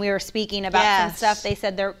giving when we were speaking about some stuff. They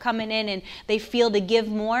said they're coming in and they feel to give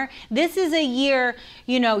more. This is a year,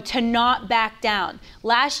 to not back down.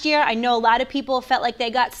 Last year, I know a lot of people felt like they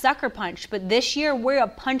got sucker punched, but this year we're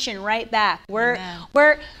punching right back. We're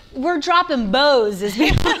dropping bows, as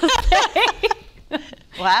people say.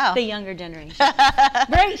 Wow. The younger generation.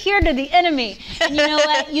 Right here to the enemy. And you know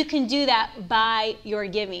what? You can do that by your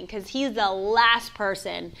giving, because he's the last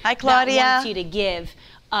person Hi, Claudia. that wants you to give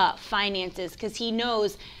finances, because he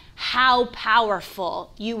knows how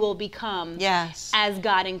powerful you will become as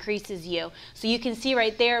God increases you. So you can see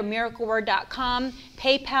right there, miracleword.com,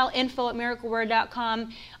 PayPal info at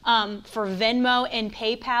miracleword.com. For Venmo and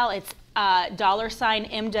PayPal, it's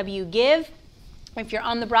 $MWGive. If you're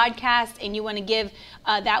on the broadcast and you want to give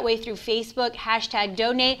that way through Facebook,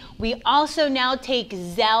 #donate. We also now take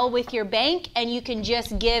Zelle with your bank, and you can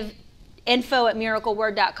just give info at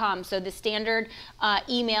miracleword.com. So the standard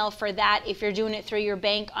email for that, if you're doing it through your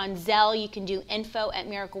bank on Zelle, you can do info at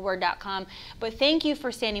miracleword.com. But thank you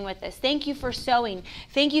for standing with us. Thank you for sowing.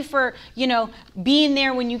 Thank you for, being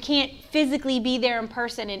there when you can't physically be there in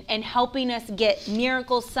person, and helping us get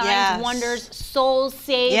miracles, signs, wonders, souls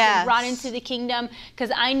saved and brought into the kingdom.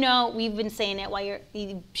 Because I know we've been saying it while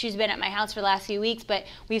she's been at my house for the last few weeks, but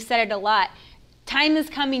we've said it a lot. Time is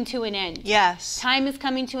coming to an end. Yes. Time is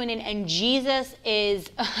coming to an end, and Jesus is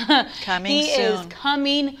coming soon. He is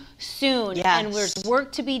coming soon. Yes. And there's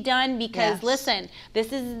work to be done, because listen,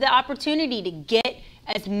 this is the opportunity to get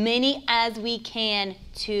as many as we can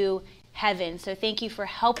to heaven. So thank you for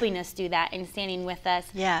helping us do that and standing with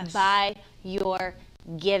us by your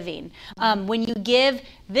giving. When you give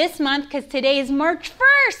this month, because today is March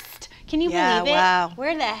 1st. Can you believe it? Wow.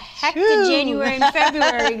 Where the heck did January and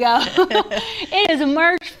February go? It is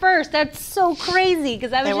March 1st. That's so crazy,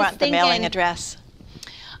 because I was just thinking. The mailing address.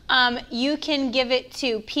 You can give it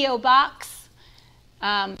to P.O. Box.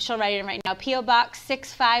 She'll write it in right now. P.O. Box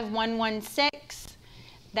 65116.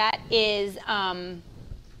 That is, I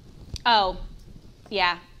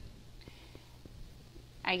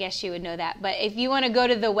guess you would know that. But if you want to go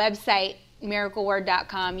to the website,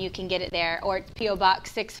 miracleword.com, you can get it there. Or it's P.O.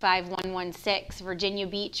 Box 65116, Virginia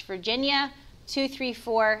Beach, Virginia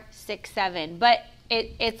 23467. But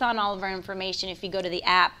it's on all of our information if you go to the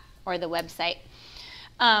app or the website.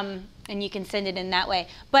 And you can send it in that way.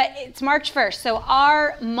 But it's March 1st. So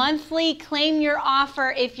our monthly Claim Your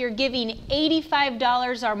Offer, if you're giving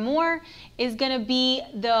 $85 or more, is going to be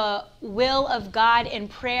the Will of God in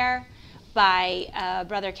Prayer by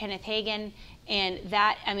Brother Kenneth Hagin. And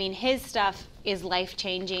that, his stuff is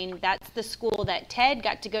life-changing. That's the school that Ted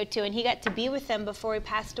got to go to, and he got to be with them before he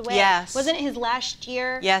passed away. Yes. Wasn't it his last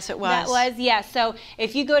year? Yes, it was. That was, yeah. So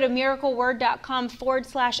if you go to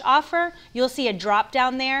miracleword.com/offer, you'll see a drop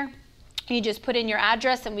down there. You just put in your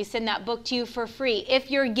address, and we send that book to you for free. If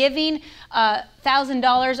you're giving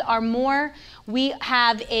 $1,000 or more, we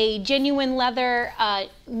have a genuine leather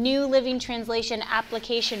New Living Translation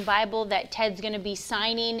application Bible that Ted's going to be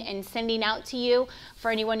signing and sending out to you.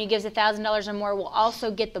 For anyone who gives $1,000 or more, we'll also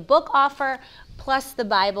get the book offer plus the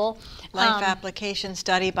Bible. Life Application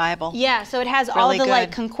Study Bible. Yeah, so it has really all the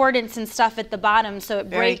good. concordance and stuff at the bottom, so it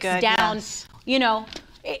breaks down. Yes.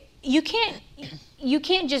 You can't. you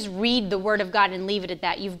can't just read the Word of God and leave it at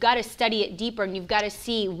that. You've got to study it deeper, and you've got to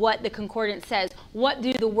see what the concordance says. What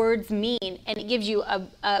do the words mean? And it gives you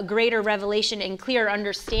a greater revelation and clearer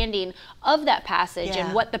understanding of that passage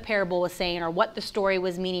and what the parable was saying or what the story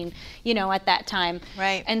was meaning, at that time.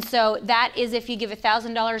 Right. And so that is, if you give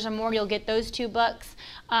 $1,000 or more, you'll get those 2 books.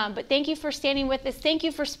 But thank you for standing with us. Thank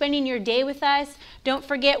you for spending your day with us. Don't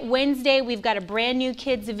forget, Wednesday, we've got a brand new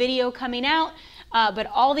kids video coming out. But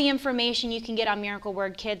all the information you can get on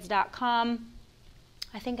miraclewordkids.com.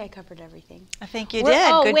 I think I covered everything. I think you did.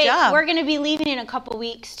 Good job. We're going to be leaving in a couple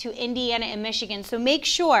weeks to Indiana and Michigan. So make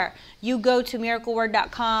sure you go to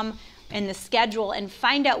miracleword.com and the schedule and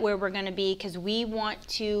find out where we're going to be, because we want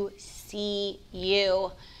to see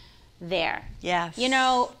you there. Yes.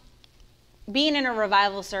 Being in a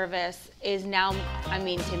revival service is now, to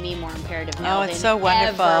me, more imperative now than so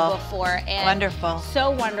wonderful. Ever before. And wonderful.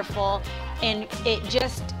 So wonderful. And it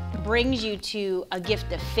just brings you to a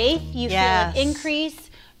gift of faith. You feel an increase.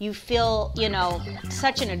 You feel,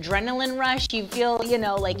 such an adrenaline rush. You feel,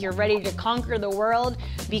 like you're ready to conquer the world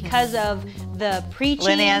because of the preaching.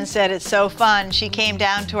 Lynn Ann said it's so fun. She came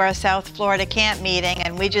down to our South Florida camp meeting,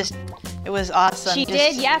 and it was awesome. She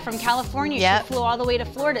did, from California. Yep. She flew all the way to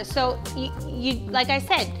Florida. So, you like I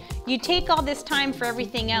said, you take all this time for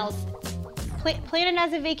everything else. Plan it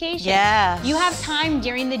as a vacation. Yes. You have time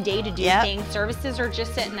during the day to do things. Services are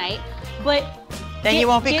just at night, but then you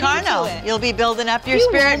won't be carnal. You'll be building up your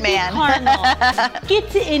spirit, man.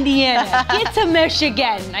 Get to Indiana. Get to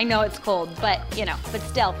Michigan. I know it's cold, but but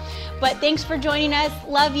still. But thanks for joining us.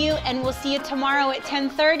 Love you, and we'll see you tomorrow at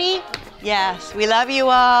 10:30. Yes, we love you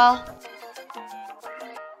all.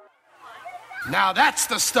 Now that's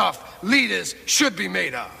the stuff leaders should be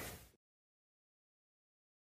made of.